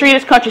president in the history of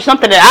this country,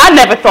 something that I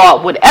never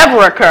thought would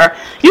ever occur,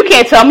 you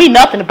can't tell me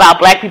nothing about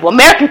black people.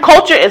 American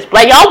culture is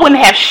black. Y'all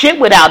wouldn't have shit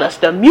without us.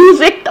 The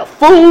music, the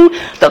food,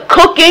 the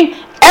cooking,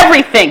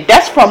 everything.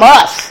 That's from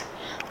us.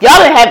 Y'all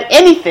didn't have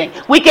anything.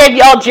 We gave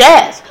y'all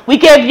jazz. We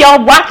gave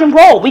y'all rock and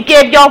roll. We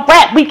gave y'all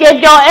rap. We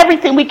gave y'all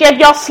everything. We gave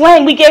y'all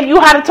slang. We gave you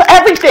how to talk.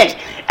 Everything.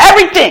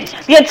 Everything.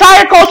 The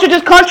entire culture of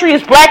this country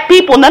is black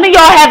people. None of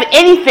y'all have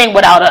anything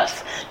without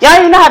us. Y'all don't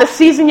even know how to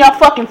season y'all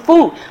fucking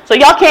food. So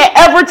y'all can't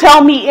ever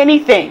tell me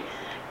anything.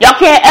 Y'all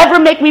can't ever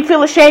make me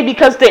feel ashamed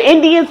because the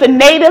Indians, the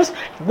natives,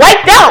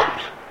 wiped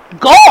out.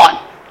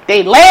 Gone.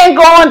 They land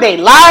gone, they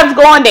lives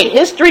gone, they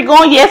history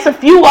gone. Yes, a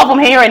few of them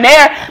here and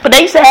there, but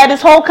they used to have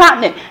this whole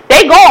continent.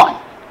 They gone.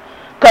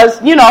 Because,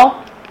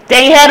 they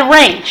ain't had a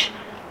range.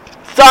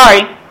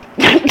 Sorry.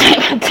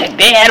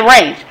 They had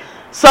range.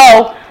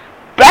 So,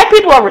 black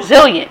people are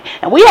resilient,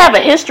 and we have a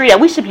history that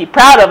we should be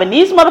proud of. And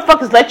these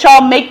motherfuckers let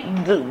y'all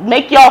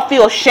make y'all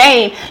feel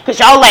shame because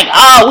y'all like,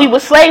 we were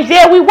slaves.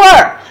 Yeah, we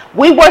were.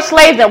 We were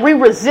slaves, and we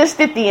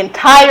resisted the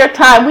entire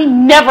time. We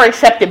never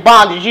accepted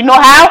bondage. You know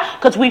how?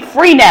 Because we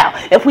free now.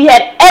 If we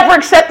had ever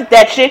accepted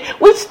that shit,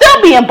 we'd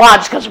still be in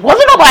bondage because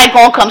wasn't nobody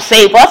going to come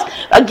save us.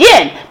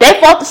 Again, they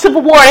fought the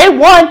Civil War. They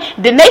won.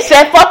 Then they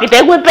said, fuck it.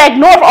 They went back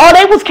north. All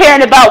they was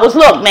caring about was,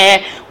 look,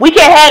 man, we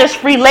can't have this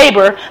free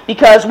labor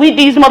because we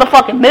these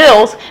motherfucking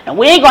mills, and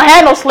we ain't going to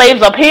have no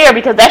slaves up here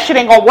because that shit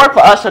ain't going to work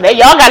for us. So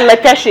y'all got to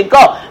let that shit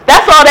go.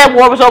 That's all that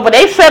war was over.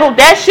 They settled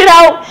that shit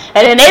out,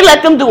 and then they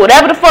let them do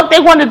whatever the fuck they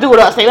wanted to do with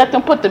us. They let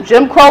them put the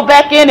Jim Crow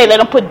back in. They let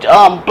them put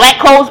black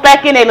codes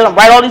back in. They let them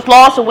write all these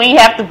laws so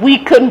we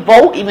couldn't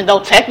vote, even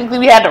though technically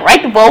we had the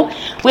right to vote.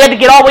 We had to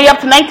get all the way up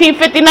to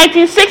 1950,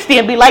 1960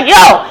 and be like,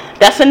 yo,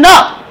 that's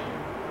enough.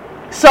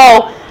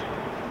 So,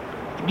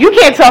 you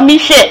can't tell me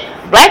shit.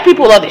 Black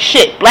people are the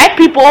shit. Black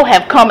people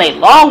have come a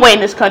long way in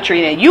this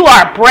country, and you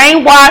are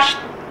brainwashed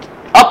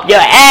up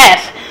your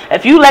ass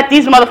if you let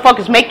these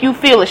motherfuckers make you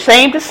feel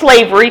ashamed of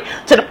slavery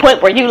to the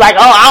point where you like,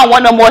 I don't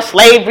want no more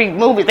slavery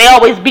movies. They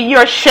always be,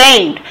 you're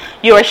ashamed.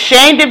 You're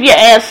ashamed of your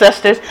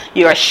ancestors.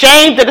 You're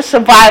ashamed of the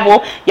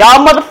survival.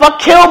 Y'all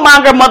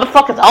killmonger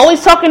motherfuckers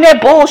always talking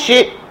that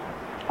bullshit.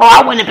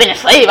 I wouldn't have been a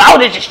slave. I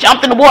would have just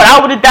jumped in the water. I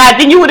would have died.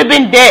 Then you would have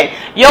been dead.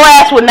 Your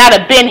ass would not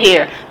have been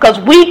here. Because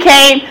we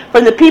came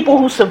from the people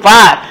who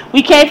survived.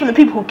 We came from the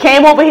people who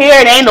came over here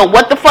and they didn't know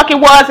what the fuck it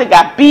was and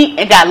got beat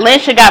and got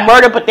lynched and got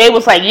murdered. But they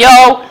was like,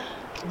 yo,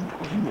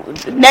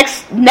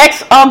 next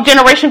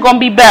generation gonna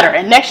be better,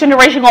 and next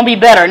generation gonna be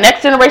better, and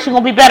next generation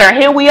gonna be better, and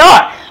here we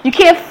are. You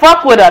can't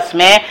fuck with us,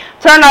 man.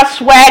 Turn our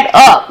swag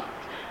up,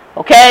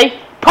 okay?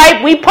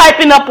 We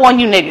piping up on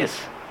you niggas,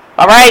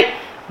 all right?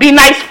 Be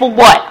nice for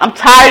what? I'm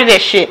tired of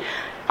this shit.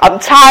 I'm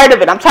tired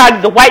of it. I'm tired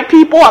of the white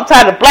people. I'm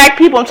tired of black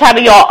people. I'm tired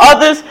of y'all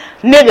others.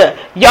 Nigga,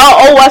 y'all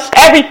owe us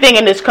everything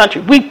in this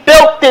country. We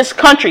built this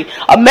country.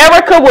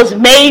 America was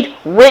made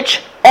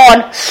rich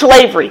on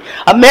slavery.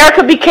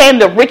 America became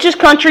the richest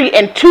country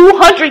in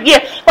 200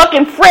 years.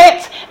 Fucking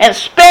France and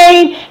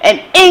Spain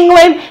and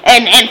England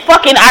and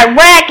fucking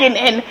Iraq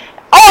and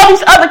all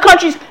these other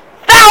countries,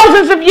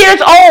 thousands of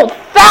years old.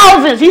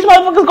 Thousands. These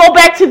motherfuckers go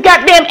back to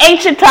goddamn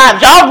ancient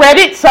times. Y'all read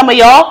it, some of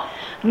y'all.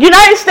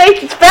 United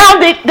States was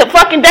founded, the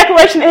fucking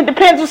Declaration of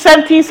Independence was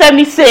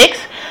 1776.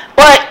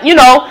 But, you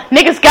know,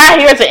 niggas got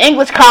here as an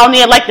English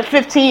colony in like the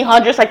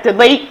 1500s, like the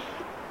late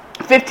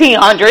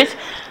 1500s.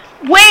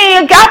 We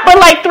ain't got but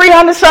like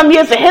 300 some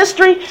years of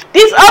history.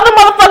 These other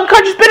motherfucking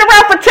countries been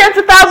around for tens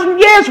of thousands of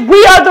years.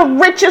 We are the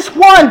richest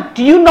one.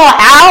 Do you know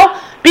how?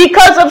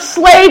 Because of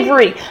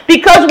slavery.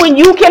 Because when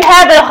you can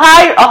have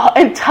a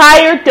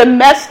entire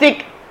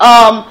domestic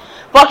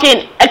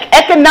fucking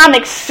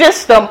economic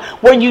system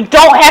where you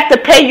don't have to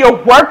pay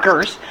your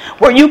workers,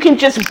 where you can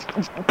just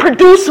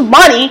produce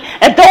money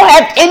and don't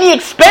have any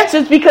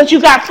expenses because you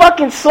got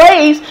fucking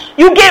slaves,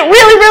 you get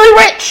really,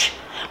 really rich.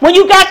 When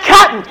you got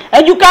cotton,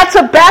 and you got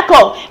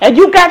tobacco, and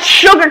you got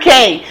sugar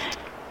cane,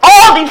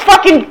 all these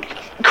fucking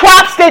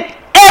crops that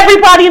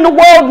everybody in the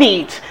world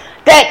needs,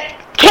 that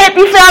can't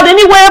be found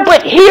anywhere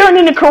but here and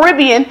in the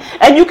Caribbean,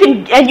 and you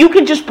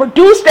can just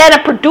produce that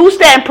and produce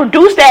that and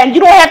produce that, and you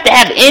don't have to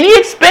have any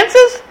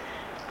expenses.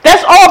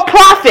 That's all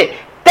profit.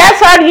 That's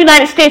how the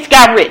United States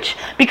got rich,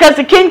 because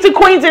the kings and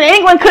queens in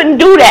England couldn't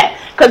do that.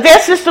 Because their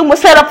system was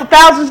set up for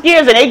thousands of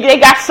years, and they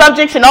got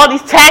subjects and all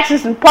these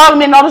taxes and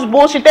parliament and all this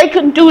bullshit. They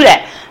couldn't do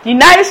that. The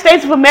United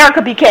States of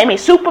America became a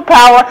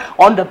superpower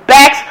on the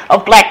backs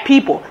of black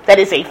people. That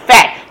is a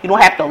fact. You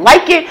don't have to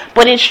like it,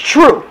 but it's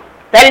true.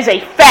 That is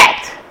a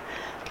fact.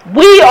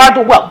 We are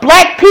the what?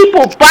 Black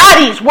people,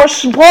 bodies were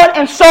bought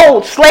and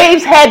sold.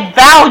 Slaves had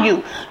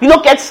value. You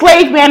look at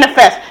Slave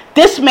Manifest.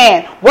 This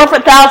man worth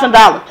 $1,000.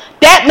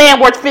 That man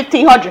worth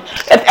 $1,500.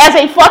 As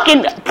a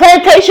fucking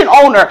plantation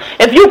owner,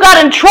 if you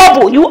got in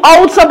trouble, you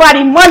owed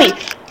somebody money.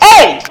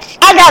 Hey,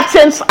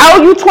 I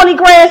owe you 20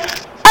 grand.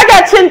 I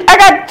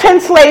got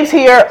 10 slaves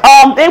here.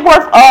 They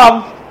worth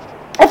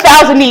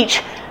 $1,000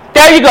 each.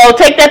 There you go.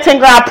 Take that 10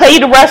 grand. I'll pay you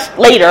the rest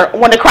later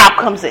when the crop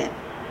comes in.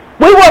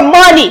 We were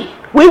money.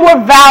 We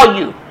were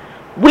value.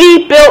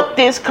 We built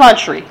this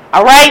country.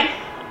 All right?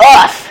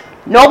 Us.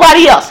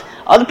 Nobody else.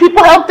 Other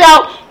people helped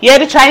out. Yeah,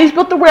 the Chinese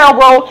built the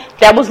railroad.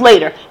 That was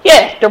later.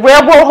 Yeah, the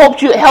railroad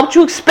helped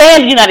you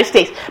expand the United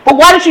States. But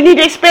why did you need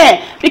to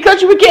expand?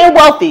 Because you were getting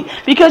wealthy.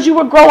 Because you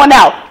were growing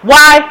out.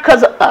 Why?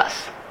 Because of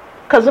us.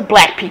 Because of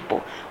black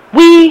people.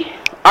 We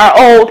are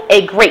owed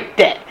a great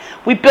debt.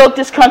 We built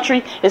this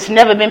country. It's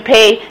never been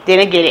paid. They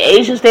didn't give the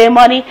Asians their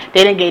money.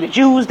 They didn't give the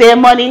Jews their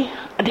money.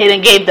 They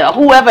didn't give the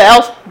whoever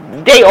else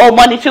they owe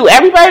money to.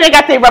 Everybody, they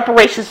got their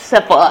reparations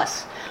except for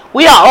us.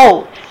 We are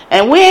owed.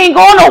 And we ain't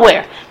going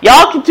nowhere.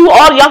 Y'all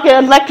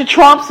can elect the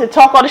Trumps and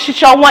talk all the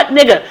shit y'all want,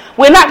 nigga.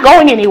 We're not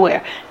going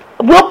anywhere.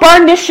 We'll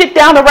burn this shit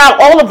down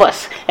around all of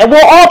us, and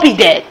we'll all be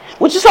dead.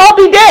 We'll just all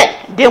be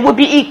dead. Then we'll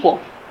be equal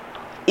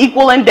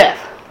in death.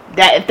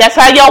 If that's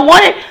how y'all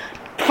want it,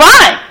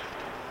 fine.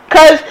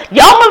 Cause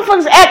y'all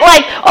motherfuckers act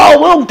like, oh,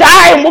 we'll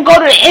die and we'll go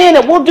to the end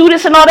and we'll do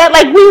this and all that.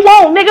 Like, we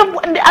won't, nigga.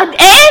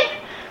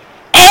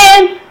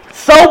 And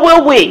so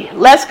will we.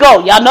 Let's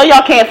go. Y'all know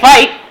y'all can't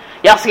fight.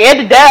 Y'all scared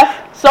to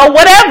death. So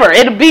whatever.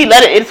 It'll be,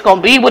 it's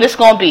gonna be what it's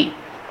gonna be.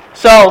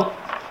 So,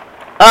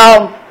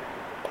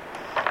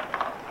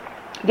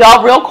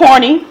 y'all real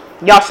corny.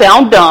 Y'all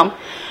sound dumb.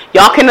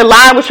 Y'all can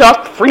align with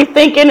y'all free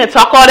thinking and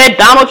talk all that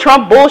Donald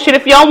Trump bullshit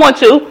if y'all want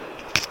to.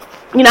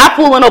 You're not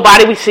fooling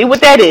nobody. We see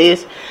what that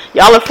is.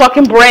 Y'all are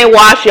fucking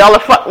brainwashed. Y'all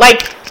are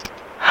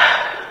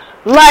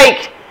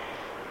like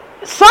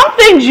some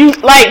things you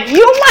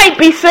might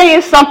be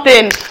saying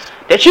something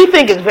that you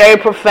think is very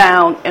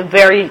profound and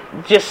very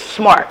just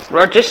smart,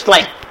 or just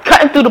like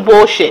cutting through the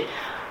bullshit.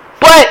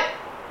 But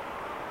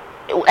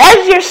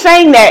as you're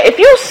saying that, if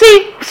you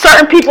see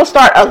certain people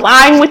start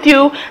aligning with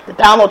you, the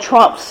Donald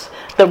Trumps,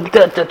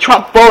 the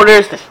Trump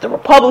voters, the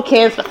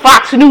Republicans, the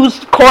Fox News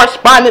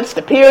correspondents,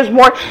 the Piers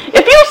Morgan,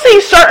 if you see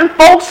certain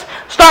folks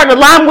start to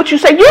align with what you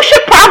say, you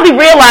should probably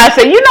realize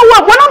that, you know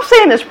what I'm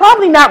saying is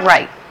probably not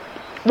right.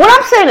 What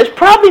I'm saying is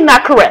probably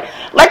not correct.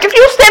 Like, if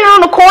you're standing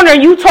on the corner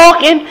and you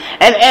talking,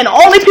 and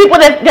only people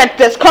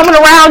that's coming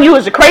around you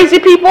is the crazy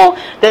people,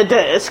 the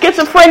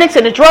schizophrenics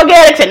and the drug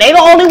addicts, and they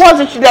the only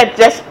ones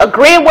that's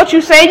agreeing with what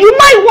you saying, you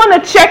might want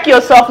to check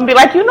yourself and be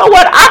like, you know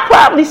what, I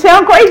probably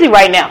sound crazy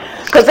right now.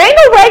 Because ain't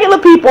no regular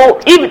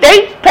people, even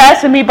they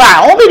passing me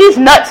by. Only these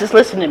nuts is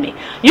listening to me.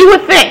 You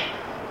would think.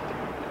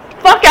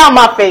 Fuck out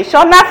my face.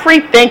 Y'all not free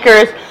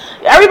thinkers.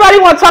 Everybody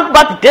want to talk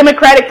about the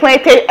Democratic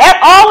plantation.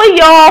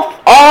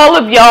 All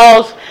of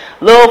y'all's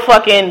little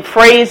fucking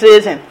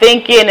phrases and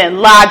thinking and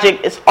logic,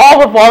 it's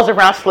all revolves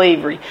around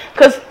slavery.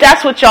 Because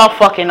that's what y'all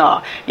fucking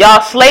are.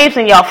 Y'all slaves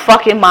in y'all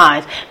fucking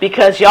minds.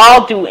 Because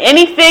y'all do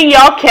anything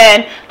y'all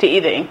can to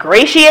either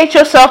ingratiate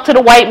yourself to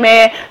the white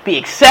man, be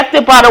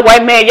accepted by the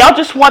white man. Y'all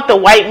just want the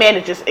white man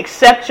to just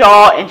accept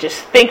y'all and just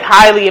think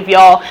highly of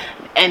y'all.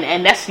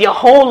 And that's your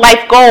whole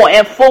life goal.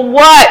 And for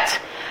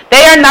what?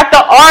 They are not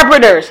the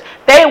arbiters.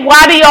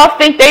 Why do y'all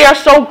think they are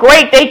so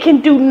great? They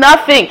can do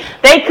nothing.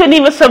 They couldn't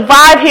even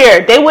survive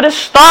here. They would have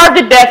starved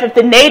to death if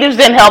the natives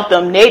didn't help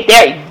them.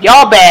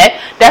 Y'all bad.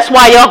 That's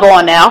why y'all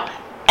going now.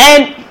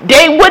 And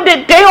they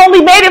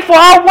only made it for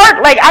our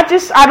work. Like,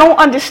 I don't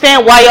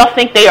understand why y'all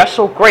think they are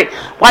so great.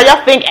 Why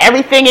y'all think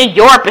everything in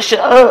Europe is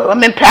just, I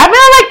like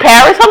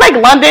Paris, I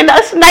like London.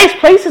 That's nice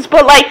places,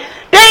 but like,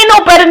 they ain't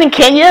no better than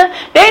Kenya.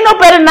 They ain't no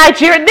better than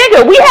Nigeria.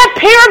 Nigga, we have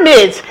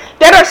pyramids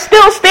that are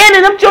still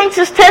standing. Them joints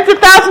is tens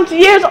of thousands of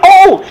years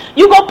old.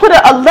 You gonna put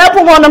a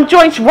level on them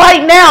joints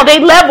right now.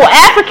 They level.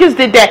 Africans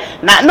did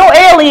that. Not no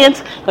aliens.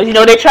 Because,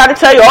 they try to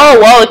tell you,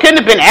 oh, well, it couldn't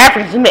have been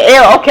Africans in the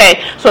air.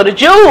 Okay, so the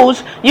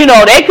Jews,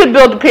 they could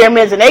build the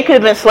pyramids and they could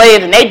have been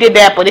slaves and they did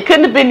that. But it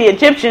couldn't have been the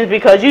Egyptians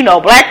because,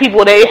 black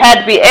people, they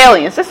had to be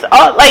aliens. It's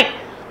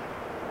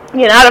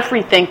you're not a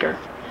free thinker.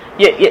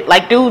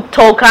 Like dude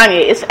told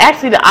Kanye, it's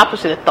actually the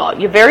opposite of thought.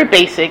 You're very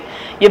basic.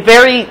 You're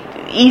very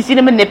easy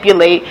to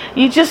manipulate.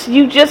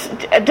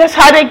 That's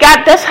how they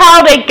got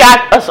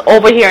us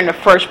over here in the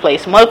first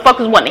place.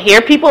 Motherfuckers want to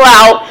hear people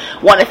out,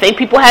 want to think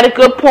people had a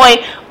good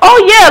point.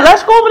 Oh yeah,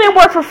 let's go over there and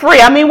work for free.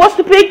 I mean, what's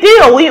the big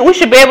deal? We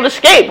should be able to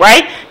escape,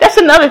 right? That's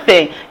another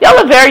thing. Y'all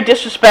are very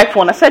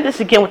disrespectful, and I said this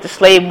again with the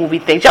slave movie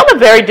things. Y'all are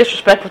very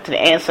disrespectful to the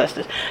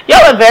ancestors.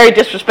 Y'all are very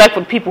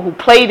disrespectful to people who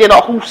played it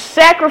or who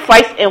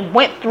sacrificed and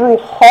went through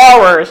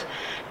horrors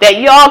that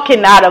y'all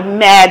cannot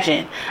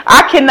imagine.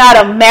 I cannot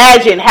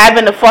imagine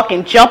having to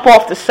fucking jump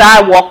off the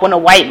sidewalk when a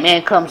white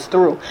man comes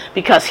through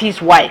because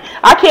he's white.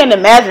 I can't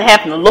imagine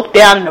having to look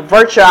down and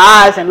avert your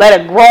eyes and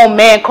let a grown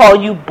man call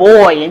you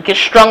boy and get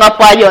strung up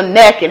by your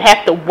neck and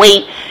have to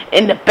wait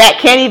in the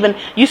back.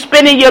 You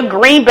spinning your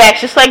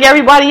greenbacks just like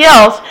everybody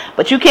else,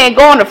 but you can't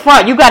go in the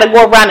front. You got to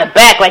go around the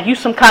back like you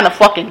some kind of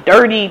fucking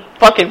dirty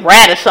fucking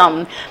rat or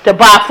something to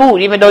buy food,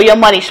 even though your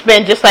money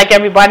spent just like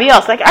everybody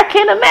else. Like, I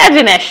can't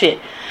imagine that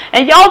shit.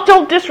 And y'all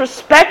so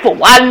disrespectful.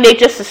 Why didn't they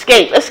just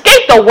escape?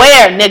 Escape to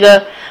where,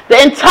 nigga? The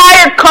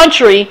entire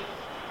country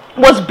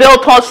was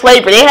built on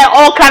slavery. They had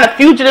all kind of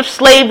fugitive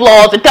slave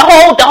laws. The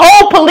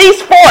whole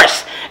police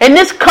force in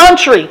this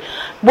country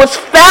was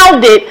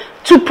founded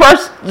to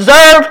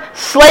preserve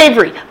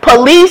slavery.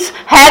 Police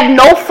had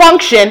no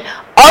function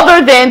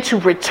other than to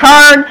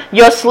return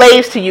your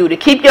slaves to you. To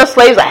keep your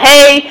slaves like,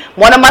 hey,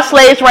 one of my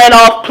slaves ran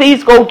off,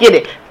 please go get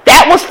it.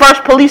 That was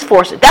first police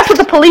forces. That's what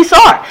the police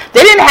are.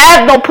 They didn't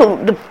have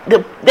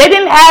they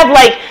didn't have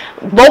like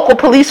local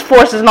police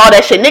forces and all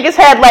that shit. Niggas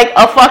had like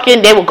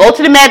they would go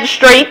to the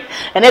magistrate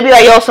and they'd be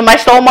like, yo, somebody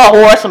stole my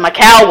horse or my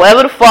cow,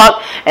 whatever the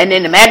fuck, and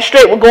then the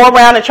magistrate would go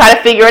around and try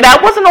to figure it out.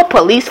 It wasn't no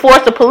police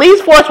force. The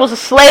police force was a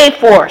slave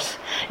force.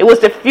 It was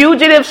the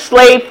fugitive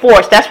slave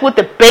force. That's what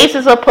the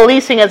basis of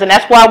policing is, and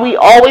that's why we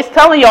always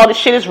telling y'all this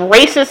shit is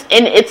racist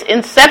in its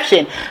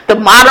inception. The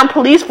modern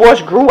police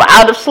force grew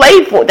out of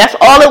slave force. That's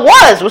all it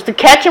was to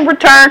catch and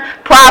return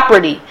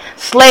property.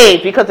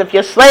 Slave, because if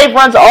your slave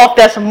runs off,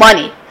 that's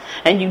money.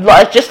 And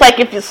it's just like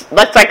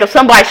if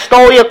somebody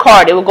stole your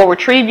car, they would go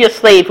retrieve your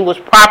slave who was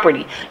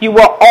property. You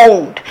were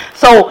owned.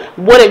 So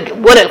would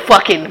it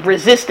fucking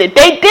resisted?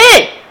 They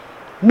did.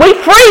 We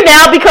free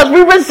now because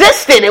we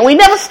resisted and we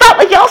never stopped.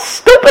 Like, y'all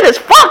stupid as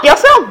fuck. Y'all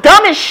sound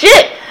dumb as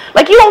shit.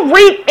 Like, you don't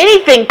read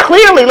anything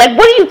clearly. Like,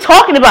 what are you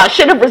talking about?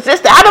 Should have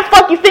resisted. How the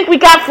fuck you think we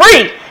got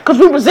free? Because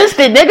we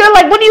resisted, nigga.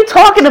 Like, what are you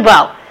talking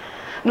about?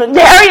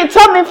 Harriet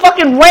Tubman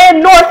fucking ran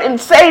north and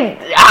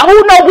saved,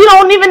 who know, we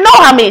don't even know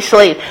how many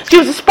slaves. She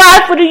was a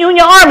spy for the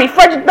Union Army,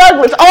 Frederick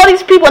Douglass, all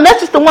these people, and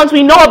that's just the ones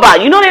we know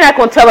about. You know they're not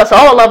going to tell us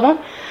all of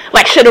them.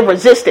 Like, should have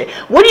resisted.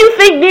 What do you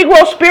think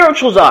Negro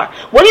spirituals are?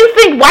 What do you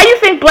think? Why do you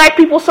think black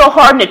people so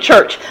hard in the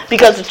church?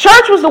 Because the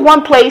church was the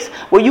one place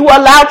where you were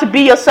allowed to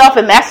be yourself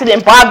and master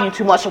didn't bother you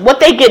too much. So what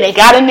they did, they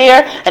got in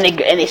there and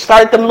they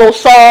started them little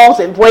songs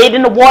and wade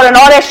in the water and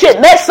all that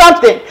shit. Meant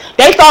something.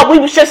 They thought we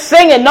was just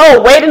singing.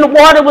 No, wade in the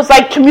water was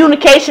like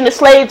communication to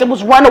slaves. It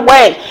was run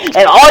away.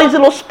 And all these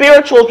little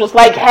spirituals was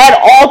like, had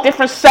all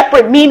different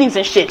separate meanings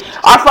and shit.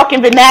 Our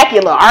fucking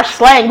vernacular, our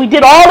slang. We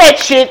did all that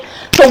shit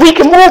so we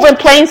can move in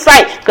plain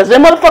sight. Because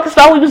them motherfuckers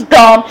thought we was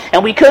dumb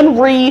and we couldn't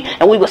read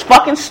and we was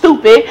fucking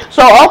stupid.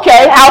 So,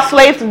 okay, house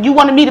slaves, you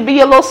wanted me to be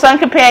your little son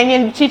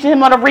companion, you teaching him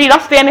how to read.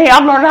 I'm standing here,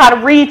 I'm learning how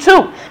to read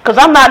too. Because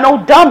I'm not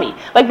no dummy.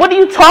 Like, what are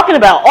you talking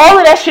about? All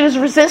of that shit is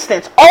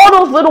resistance. All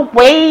those little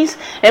ways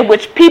in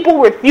which people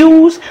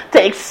refuse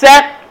to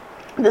accept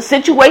the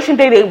situation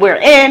they were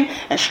in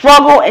and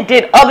struggle and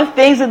did other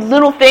things and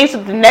little things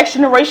that the next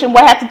generation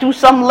would have to do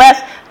something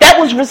less. That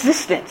was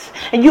resistance.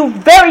 And you're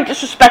very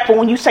disrespectful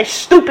when you say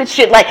stupid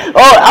shit like,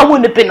 oh, I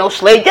wouldn't have been no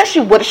slave. Yes,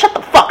 you would have. Shut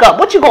the fuck up.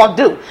 What you gonna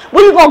do?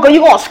 Where you gonna go? You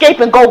gonna escape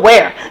and go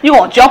where? You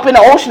gonna jump in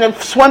the ocean and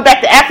swim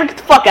back to Africa?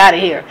 Get the fuck out of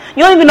here.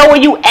 You don't even know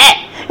where you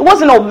at. It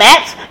wasn't no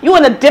maps. You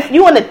in a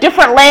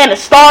different land. The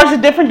stars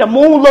are different. The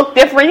moon look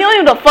different. You don't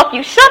even know the fuck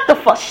you. Shut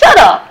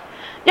up.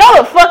 Y'all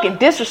are fucking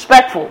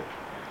disrespectful.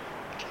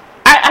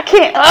 I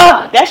can't,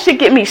 that shit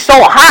get me so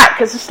hot,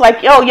 because it's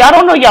like, yo, y'all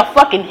don't know your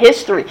fucking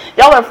history.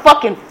 Y'all are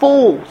fucking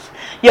fools.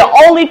 You're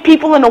only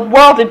people in the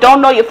world that don't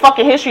know your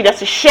fucking history,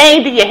 that's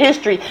ashamed of your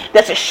history,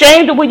 that's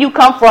ashamed of where you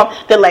come from,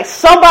 that let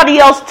somebody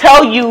else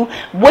tell you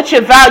what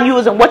your value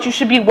is and what you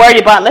should be worried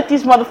about. Let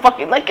these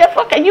motherfuckers, like,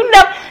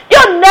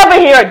 you'll never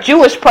hear a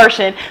Jewish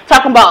person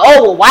talking about,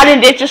 oh, well, why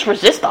didn't they just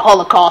resist the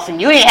Holocaust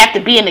and you didn't have to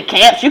be in the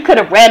camps, you could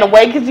have ran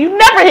away, because you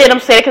never hear them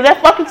say it, because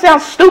that fucking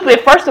sounds stupid,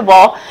 first of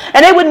all,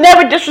 and they would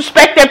never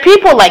disrespect their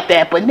people like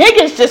that, but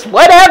niggas just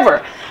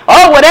whatever.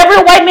 Oh, whatever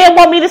the white man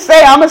want me to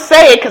say, I'm going to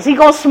say it because he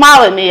going to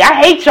smile at me. I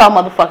hate y'all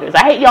motherfuckers.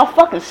 I hate y'all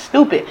fucking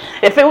stupid.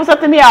 If it was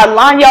up to me, I'd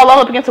line y'all all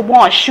up against the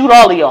wall and shoot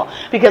all of y'all.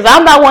 Because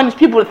I'm not one of these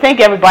people to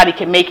think everybody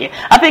can make it.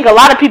 I think a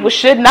lot of people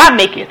should not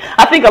make it.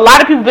 I think a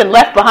lot of people have been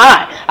left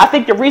behind. I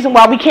think the reason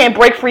why we can't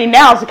break free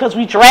now is because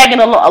we dragging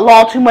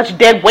along too much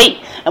dead weight.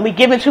 And we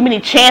giving too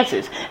many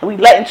chances. And we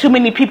letting too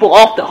many people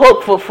off the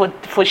hook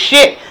for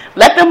shit.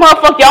 Let them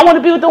motherfucker, y'all want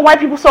to be with the white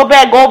people so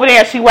bad, go over there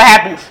and see what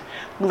happens.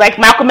 Like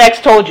Malcolm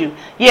X told you,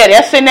 yeah,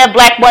 they'll send that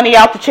black bunny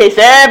out to chase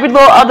every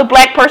little other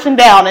black person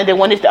down, and then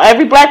when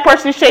every black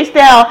person is chased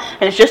down,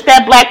 and it's just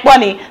that black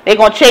bunny, they're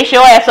gonna chase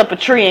your ass up a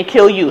tree and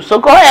kill you. So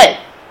go ahead.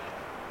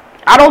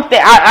 I don't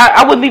think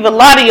I would leave a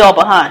lot of y'all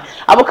behind.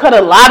 I would cut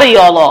a lot of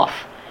y'all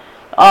off.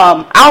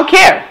 I don't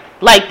care.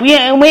 Like we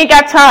ain't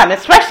got time,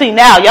 especially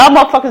now. Y'all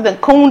motherfuckers done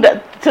cooned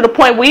to the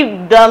point we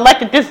done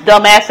elected this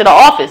dumbass to the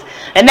office.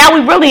 And now we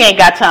really ain't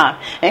got time.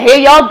 And here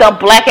y'all dumb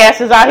black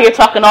asses out here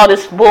talking all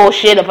this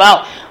bullshit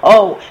about,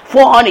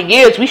 400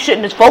 years, we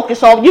shouldn't just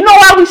focus on. You know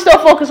why we still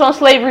focus on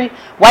slavery?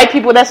 White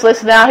people that's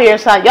listening out here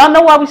inside, y'all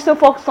know why we still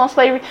focus on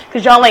slavery?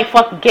 Because y'all ain't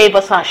fucking gave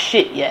us our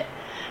shit yet.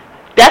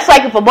 That's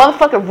like if a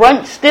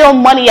motherfucker steal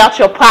money out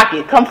your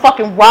pocket, come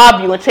fucking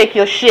rob you and take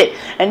your shit,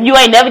 and you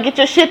ain't never get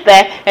your shit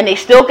back, and they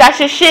still got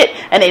your shit,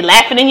 and they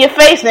laughing in your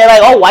face, and they're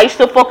like, oh, why you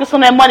still focus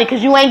on that money?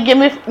 Because you ain't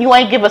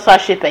give us our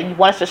shit back. You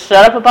want us to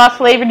shut up about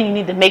slavery, you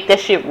need to make that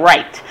shit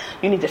right.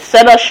 You need to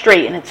set us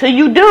straight, and until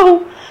you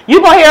do,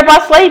 you're going to hear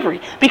about slavery,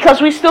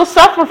 because we still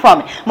suffer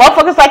from it.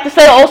 Motherfuckers like to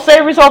say, oh,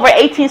 slavery's over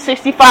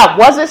 1865.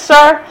 Was it,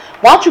 sir?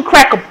 Why don't you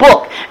crack a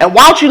book, and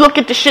why don't you look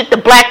at the shit, the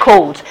black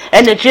codes,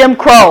 and the Jim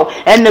Crow,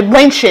 and the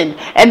lynching,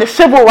 and the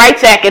Civil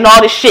Rights Act, and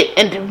all this shit,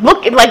 and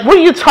look at, like, what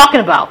are you talking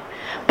about?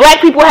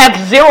 Black people have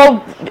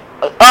zero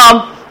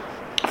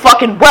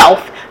fucking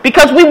wealth,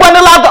 because we weren't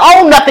allowed to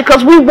own nothing,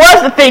 because we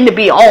was the thing to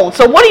be owned.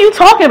 So what are you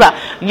talking about?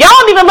 Y'all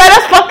don't even let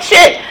us fuck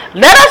shit.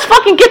 Let us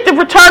fucking get the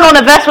return on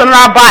investment in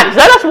our bodies.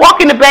 Let us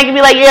walk in the bank and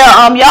be like,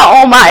 yeah, y'all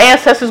own my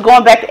ancestors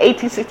going back to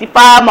 1865.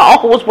 My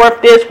uncle was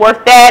worth this, worth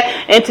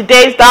that. In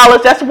today's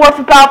dollars, that's worth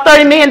about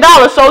 $30 million.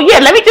 So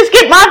yeah, let me just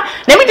get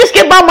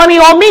my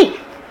money on me.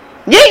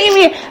 You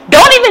ain't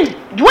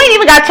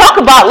even got to talk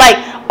about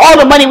like all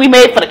the money we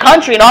made for the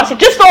country and all that.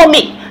 Just on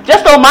me,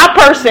 just on my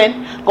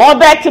person, going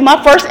back to my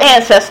first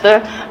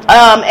ancestor,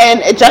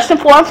 and adjusting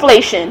for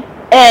inflation,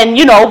 and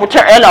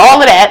return and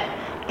all of that.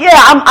 Yeah,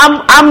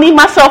 I'm me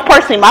myself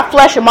personally. My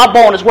flesh and my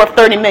bone is worth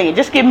 $30 million.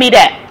 Just give me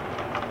that,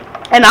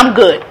 and I'm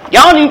good.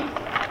 Y'all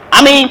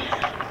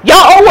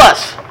owe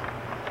us,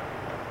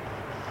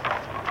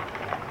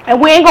 and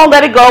we ain't gonna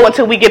let it go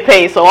until we get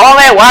paid. So all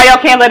that, why y'all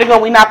can't let it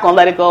go? We not gonna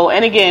let it go.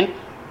 And again,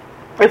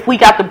 if we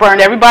got to burn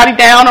everybody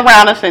down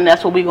around us, then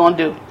that's what we gonna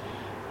do.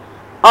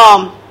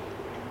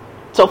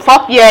 So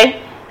fuck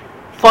Ye,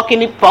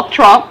 fuck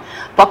Trump,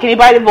 fuck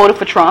anybody that voted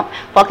for Trump,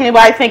 fuck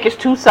anybody that think it's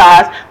two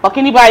sides, fuck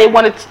anybody that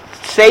want to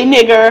say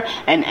nigger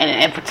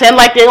and pretend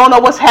like they don't know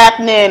what's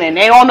happening and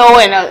they don't know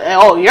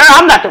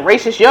I'm not the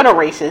racist, you're the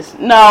racist.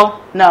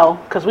 No,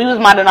 because we was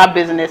minding our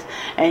business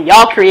and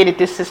y'all created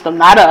this system,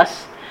 not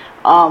us.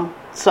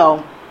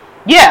 So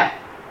yeah,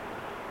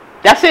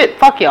 that's it.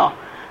 Fuck y'all.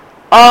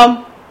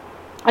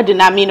 I did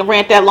not mean to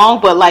rant that long,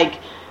 but like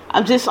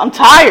I'm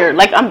tired.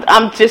 Like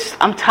I'm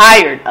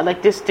tired. I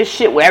like this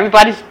shit where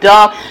everybody's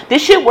dumb.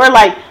 This shit where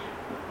like,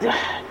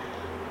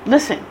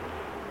 listen,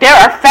 there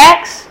are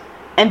facts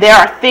and there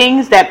are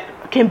things that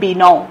can be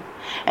known,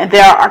 and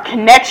there are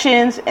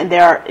connections, and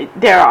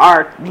there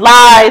are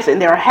lies,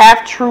 and there are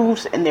half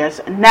truths, and there's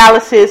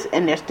analysis,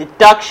 and there's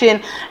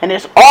deduction, and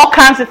there's all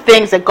kinds of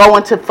things that go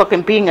into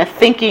fucking being a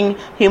thinking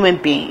human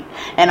being.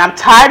 And I'm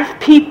tired of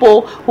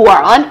people who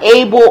are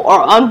unable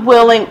or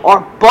unwilling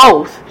or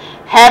both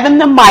having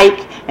the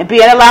mic and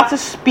being allowed to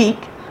speak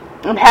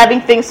and having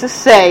things to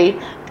say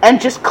and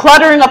just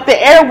cluttering up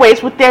the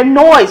airways with their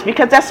noise,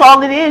 because that's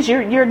all it is.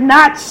 You're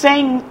not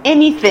saying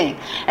anything.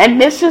 And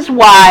this is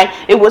why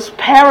it was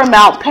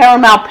paramount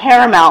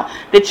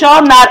that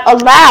y'all not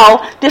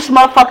allow this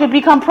motherfucker to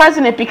become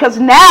president, because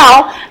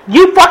now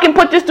you fucking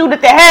put this dude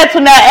at the head, so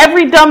now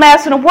every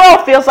dumbass in the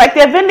world feels like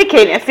they're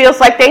vindicated and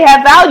feels like they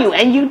have value,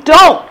 and you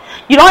don't.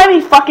 You don't have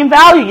any fucking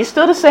value. You're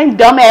still the same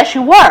dumbass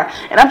you were.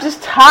 And I'm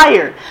just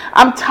tired.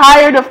 I'm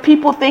tired of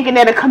people thinking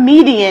that a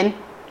comedian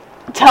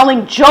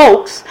telling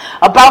jokes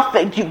about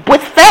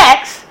with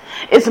facts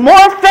is more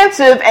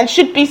offensive and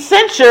should be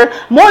censured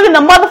more than the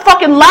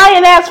motherfucking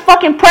lying ass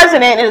fucking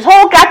president and his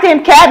whole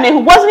goddamn cabinet, who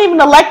wasn't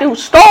even elected, who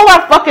stole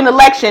our fucking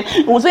election,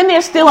 who was in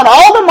there stealing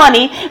all the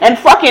money and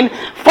fucking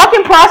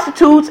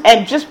prostitutes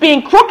and just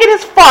being crooked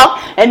as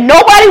fuck, and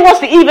nobody wants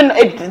to even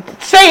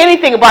say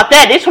anything about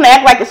that. They just want to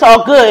act like it's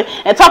all good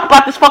and talk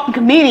about this fucking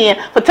comedian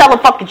for telling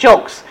fucking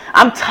jokes.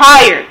 I'm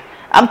tired.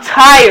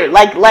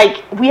 Like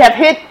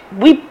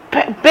we've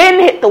been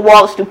hit the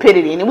wall of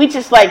stupidity, and we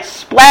just like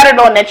splattered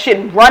on that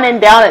shit, running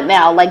down it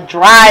now like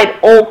dried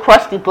old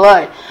crusty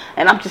blood,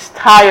 and I'm just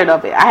tired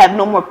of it. I have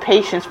no more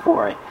patience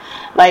for it.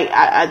 Like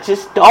I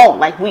just don't.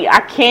 Like we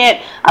can't,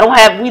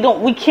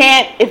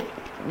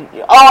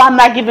 I'm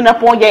not giving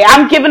up on Ye.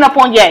 I'm giving up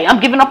on Ye.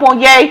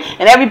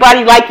 And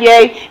everybody like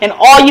Ye, and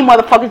all you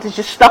motherfuckers is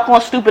just stuck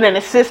on stupid and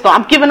insist on.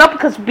 I'm giving up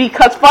because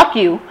fuck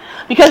you.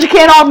 Because you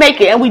can't all make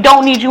it, and we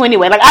don't need you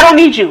anyway. Like, I don't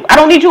need you. I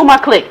don't need you in my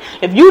clique.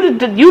 If you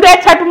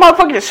that type of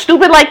motherfucker that's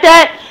stupid like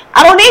that,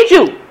 I don't need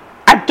you.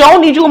 I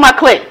don't need you in my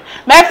clique.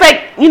 Matter of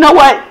fact, you know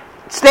what?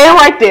 Stand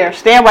right there.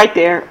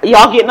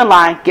 Y'all get in the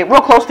line. Get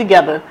real close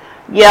together.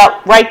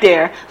 Yep, right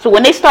there. So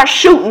when they start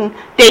shooting,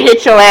 they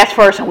hit your ass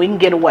first and we can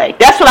get away.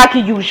 That's what I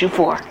can use you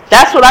for.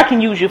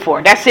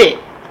 That's it.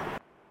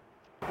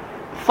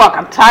 Fuck,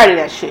 I'm tired of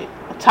that shit.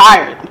 I'm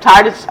tired.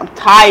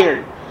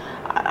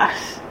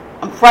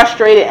 I'm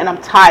frustrated and I'm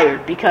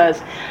tired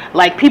because,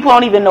 like, people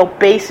don't even know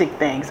basic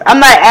things. I'm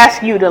not even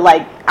asking you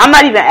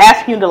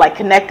to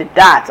connect the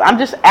dots. I'm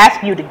just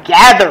asking you to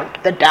gather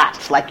the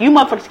dots. Like, you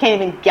motherfuckers can't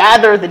even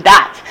gather the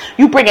dots.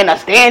 You bringing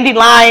us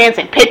dandelions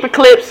and paper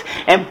clips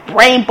and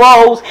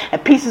rainbows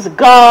and pieces of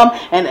gum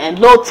and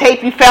little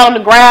tape you found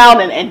on the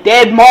ground and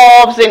dead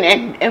moths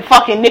and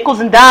fucking nickels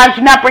and dimes.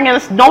 You're not bringing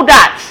us no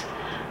dots.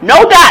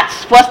 No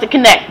dots for us to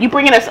connect. You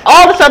bringing us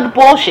all this other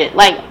bullshit.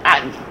 Like,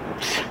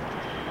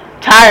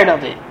 tired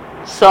of it.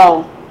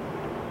 So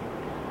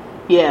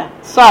yeah,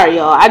 sorry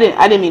y'all. I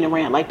didn't mean to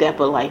rant like that,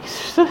 but like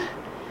it's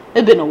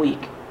been a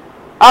week.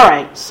 All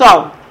right,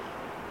 so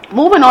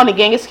moving on to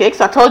Genghis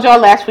Kicks. I told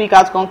y'all last week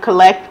I was gonna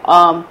collect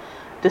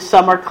the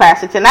summer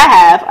classics, and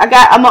I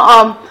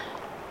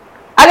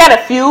got a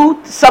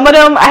few. Some of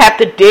them I have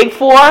to dig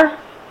for.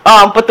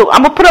 But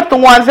I'm gonna put up the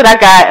ones that I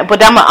got,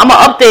 but I'm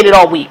gonna update it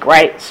all week,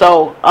 right?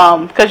 So,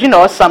 because you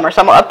know it's summer, so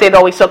I'm gonna update it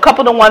all week. So a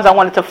couple of the ones I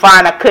wanted to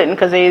find, I couldn't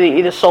because they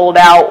either sold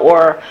out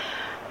or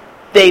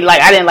I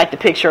didn't like the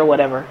picture or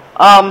whatever.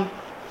 But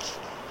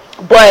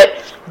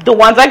the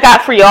ones I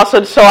got for y'all,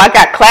 so I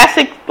got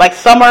classic, like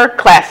summer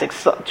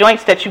classics,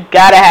 joints that you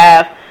gotta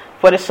have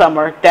for the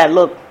summer that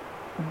look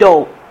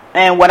dope.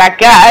 And what I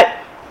got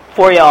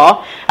for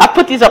y'all, I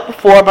put these up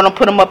before, but I'll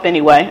put them up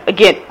anyway.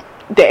 Again,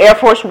 the Air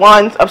Force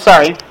Ones,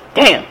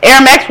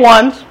 Air Max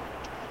Ones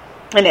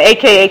in the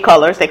AKA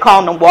colors. They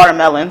call them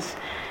watermelons,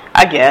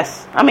 I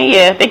guess. I mean,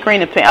 yeah, they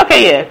green and pink.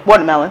 Okay, yeah,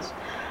 watermelons.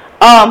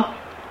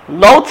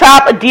 Low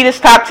top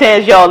Adidas top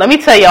 10s, yo. Let me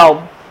tell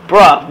y'all,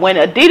 bruh, when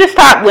Adidas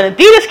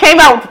came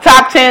out with the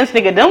top 10s,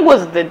 nigga, them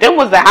was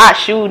the hot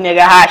shoe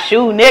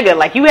nigga.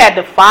 Like, you had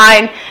to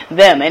find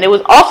them. And it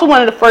was also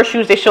one of the first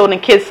shoes they showed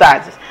in kids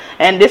sizes.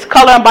 And this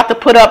color I'm about to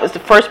put up is the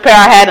first pair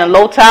I had in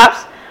low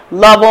tops.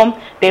 Love them.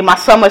 They my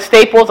summer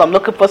staples. I'm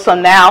looking for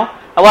some now.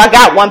 Well, I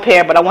got one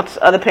pair, but I want this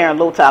other pair in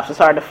low tops. It's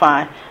hard to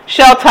find.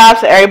 Shell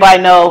tops,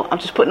 everybody know. I'm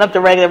just putting up the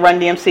regular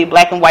Run DMC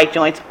black and white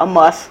joints. A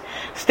must.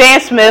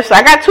 Stan Smiths.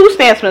 I got two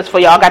Stan Smiths for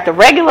y'all. I got the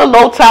regular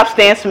low top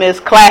Stan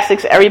Smiths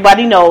classics.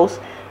 Everybody knows.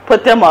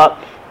 Put them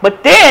up.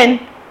 But then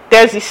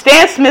there's these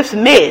Stan Smith's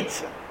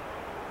mids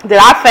that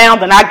I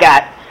found and I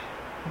got.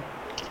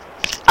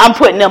 I'm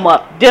putting them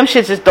up. Them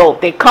shits is dope.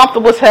 They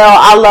comfortable as hell.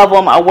 I love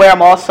them. I wear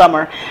them all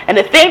summer. And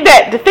the thing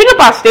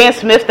about Stan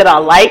Smith that I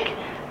like,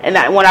 and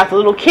when I was a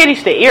little kid, it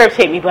used to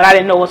irritate me, but I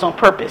didn't know it was on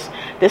purpose.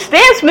 The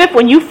Stan Smith,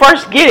 when you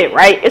first get it,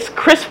 right, it's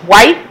crisp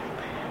white,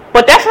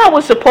 but that's not what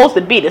it's supposed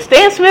to be. The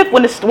Stan Smith,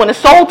 when the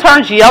sole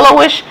turns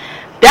yellowish,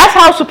 that's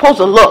how it's supposed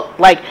to look.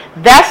 Like,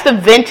 that's the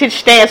vintage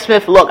Stan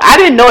Smith look. I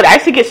didn't know that. I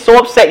used to get so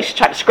upset. You should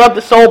try to scrub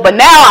the sole, but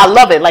now I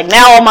love it. Like,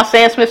 now all my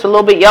Stan Smiths are a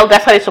little bit yellow.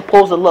 That's how they're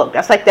supposed to look.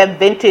 That's like that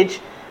vintage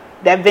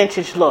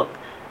look.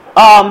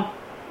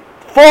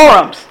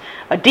 Forums.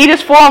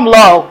 Adidas Forum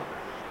Low.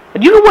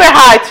 You can wear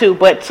high too,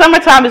 but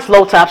summertime is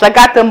low tops. I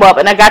got them up,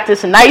 and I got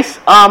this nice,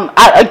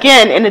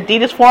 again, in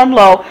Adidas Forum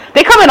Low.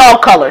 They come in all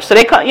colors, so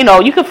you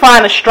can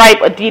find a stripe,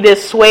 Adidas,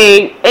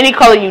 suede, any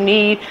color you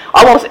need.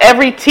 Almost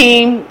every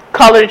team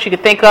color that you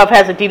can think of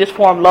has Adidas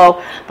Forum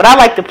Low, but I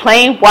like the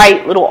plain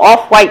white, little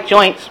off-white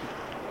joints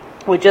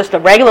with just a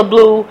regular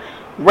blue,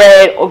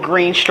 red, or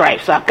green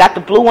stripes. So I've got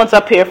the blue ones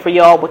up here for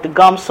y'all with the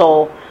gum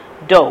sole.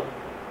 Dope.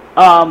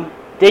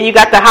 Then you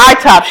got the high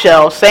top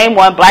shells, same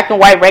one, black and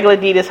white, regular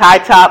Adidas high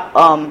top,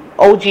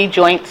 OG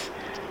joints.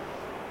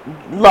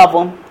 Love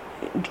them.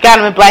 Got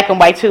them in black and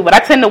white too, but I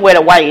tend to wear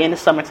the white in the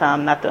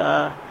summertime, not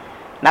the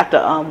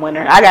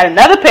winter. I got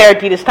another pair of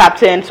Adidas Top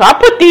 10, so I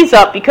put these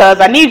up because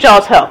I need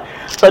y'all's help.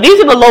 So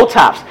these are the low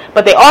tops,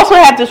 but they also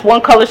have this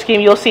one color scheme.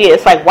 You'll see it.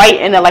 It's like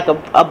white and then like a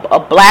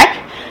black.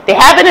 They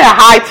have it in a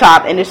high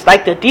top, and it's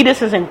like the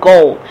Adidas is in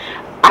gold.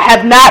 I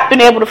have not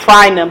been able to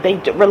find them. They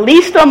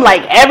release them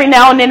like every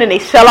now and then, and they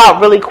sell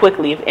out really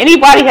quickly. If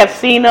anybody has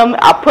seen them,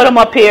 I'll put them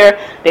up here.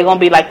 They're going to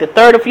be like the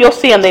third. If you'll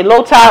see them, they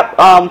low top,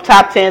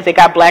 top 10s. They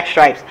got black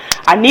stripes.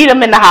 I need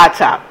them in the high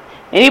top.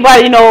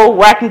 Anybody know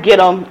where I can get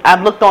them?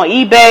 I've looked on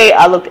eBay.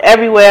 I looked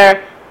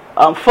everywhere.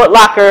 Foot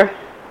Locker.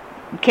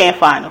 Can't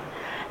find them.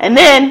 And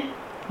then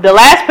the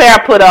last pair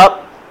I put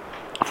up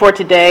for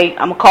today,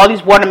 I'm going to call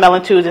these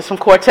watermelon 2s. There's some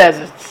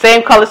Cortezes.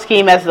 Same color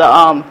scheme as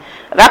the...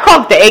 I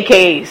call it the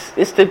AKs.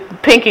 It's the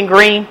pink and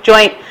green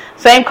joint.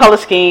 Same color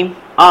scheme.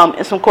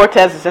 And some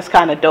Cortezes. That's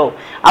kind of dope.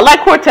 I like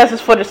Cortezes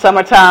for the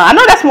summertime. I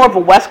know that's more of a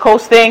West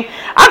Coast thing.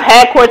 I've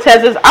had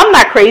Cortezes. I'm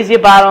not crazy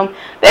about them.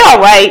 They're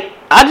alright.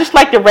 I just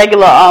like the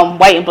regular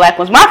white and black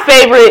ones. My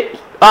favorite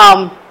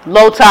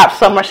low top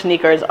summer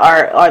sneakers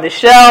are the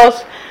Shell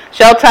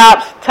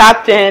Tops,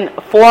 Top 10,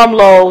 Forum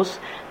Lows,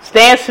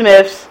 Stan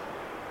Smiths,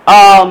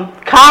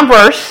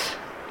 Converse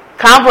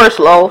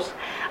Lows.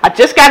 I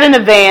just got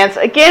into Vans.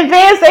 Again,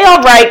 Vans, they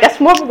all right.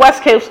 That's more of a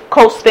West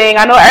Coast thing.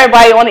 I know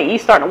everybody on the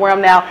East starting to wear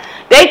them now.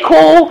 They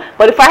cool,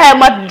 but if I had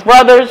my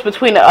brothers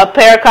between a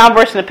pair of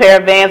Converse and a pair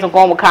of Vans, I'm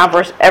going with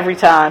Converse every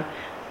time.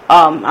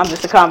 I'm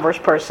just a Converse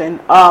person.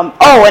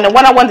 And the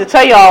one I wanted to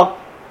tell y'all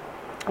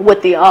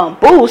with the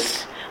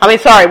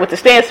with the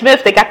Stan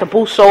Smith, they got the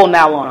Boost sole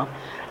now on them.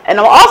 And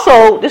I'm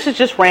also, this is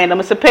just random.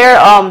 It's a pair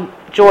of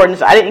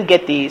Jordans. I didn't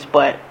get these,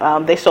 but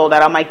they sold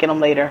out. I might get them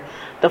later.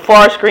 The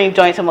forest green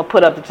joints I'm going to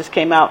put up that just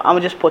came out, I'm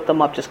going to just put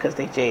them up just because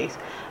they J's.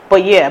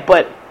 But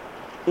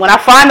when I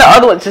find the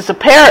other ones, it's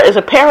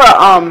another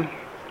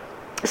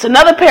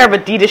pair of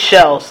Adidas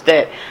shells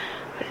that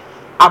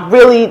I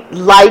really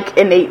like,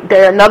 and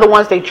they're another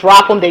ones, they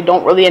drop them, they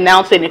don't really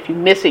announce it, and if you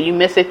miss it, you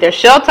miss it. They're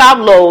shell top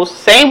lows,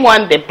 same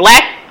one, they're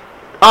black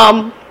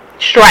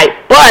stripe,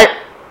 but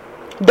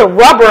the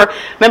rubber,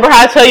 remember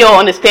how I tell you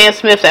on the Stan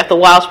Smiths after a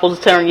while it's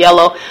supposed to turn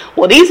yellow?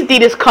 Well, these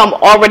Adidas come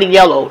already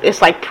yellow.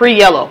 It's like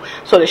pre-yellow.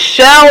 So the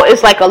shell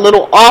is like a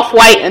little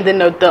off-white, and then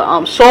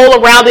the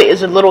sole around it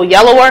is a little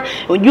yellower.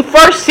 When you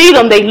first see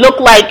them, they look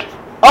like,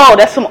 oh,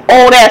 that's some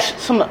old ass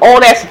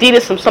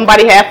Adidas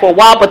somebody had for a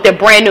while, but they're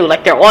brand new.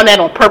 Like they're on that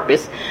on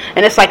purpose.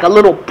 And it's like a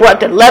little brush.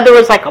 The leather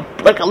is like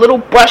a little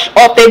brush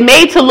off. They're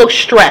made to look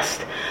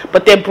stressed.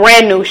 But they're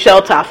brand new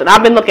shell tops, and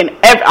I've been looking.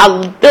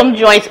 Them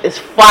joints is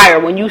fire.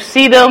 When you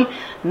see them,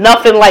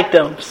 nothing like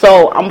them.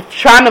 So I'm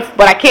trying to,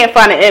 but I can't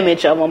find an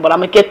image of them. But I'm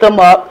gonna get them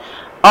up.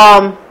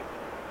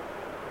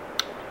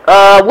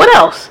 What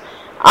else?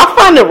 I'll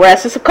find the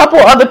rest. It's a couple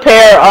other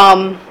pair.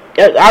 I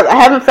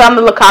haven't found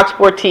the Lecoq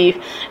Sportif,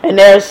 and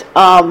there's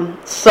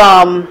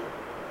some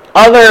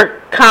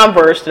other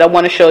Converse that I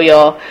want to show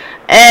y'all,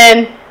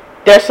 and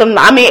there's some.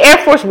 Air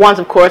Force Ones,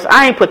 of course.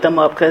 I ain't put them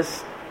up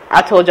because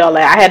I told y'all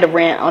that I had to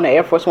rant on the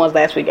Air Force Ones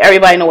last week.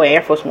 Everybody know what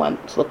Air Force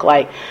Ones look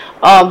like.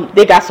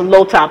 They got some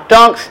low top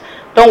dunks.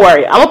 Don't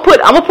worry, I'm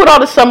gonna put all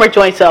the summer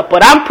joints up,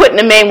 but I'm putting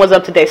the main ones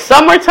up today.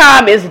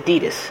 Summertime is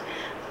Adidas.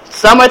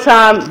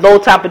 Summertime low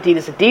top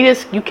Adidas.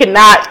 You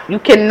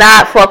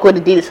cannot fuck with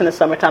Adidas in the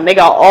summertime. They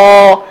got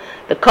all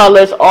the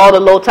colors, all the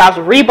low tops.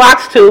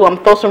 Reeboks too. I'm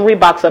gonna throw some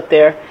Reeboks up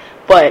there.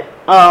 But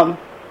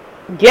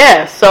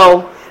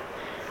so.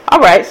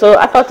 Alright, so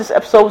I thought this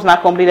episode was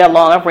not going to be that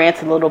long. I've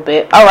ranted a little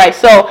bit. Alright,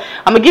 so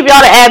I'm going to give y'all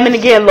the admin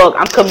again. Look,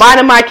 I'm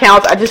combining my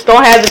accounts. I just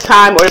don't have the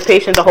time or the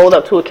patience to hold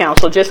up 2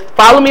 accounts. So just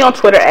follow me on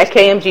Twitter at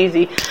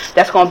KMGZ.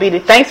 That's going to be the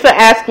Thanks for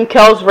Asking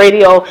Kel's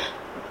Radio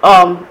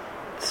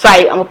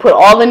site. I'm going to put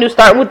all the new,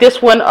 starting with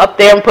this one up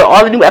there. I'm going to put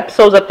all the new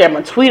episodes up there. I'm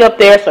going to tweet up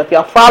there. So if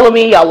y'all follow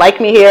me, y'all like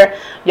me here,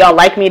 y'all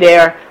like me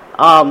there.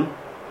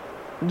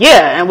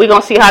 Yeah, and we're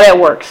going to see how that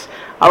works.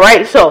 All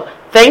right, so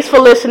thanks for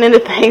listening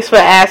and thanks for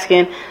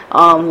asking.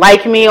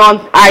 Like me on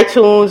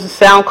iTunes,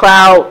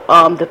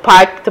 SoundCloud,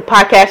 the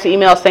podcast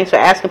emails, thanks for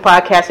asking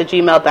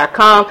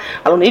podcast@gmail.com.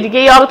 I don't need to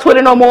give y'all the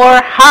Twitter no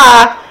more.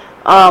 Hi.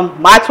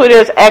 My Twitter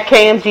is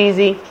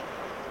 @KMGeezy.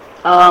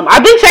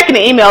 I've been checking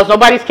the emails.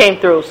 Nobody's came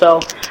through.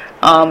 So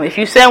if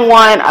you send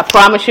one, I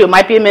promise you it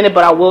might be a minute,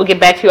 but I will get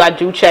back to you. I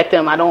do check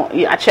them.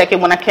 I check it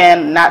when I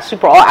can. Not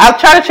super. I'll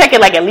try to check it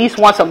like at least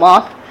once a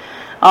month.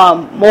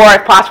 More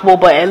if possible,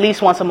 but at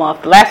least once a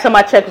month. The last time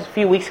I checked was a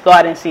few weeks ago.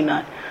 I didn't see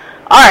none.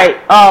 Alright,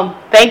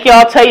 thank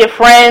y'all. Tell your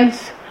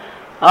friends.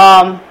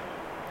 And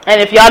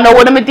if y'all know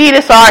what them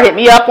Adidas are, hit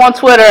me up on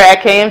Twitter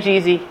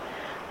 @KMGeezy.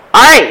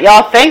 Alright,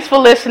 y'all, thanks for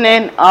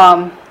listening.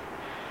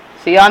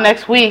 See y'all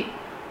next week.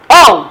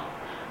 Oh,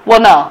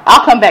 well, no,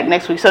 I'll come back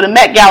next week. So the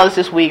Met Gala is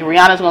this week.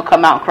 Rihanna's going to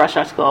come out and crush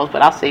our skulls,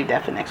 but I'll save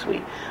that for next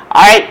week.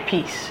 Alright,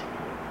 peace.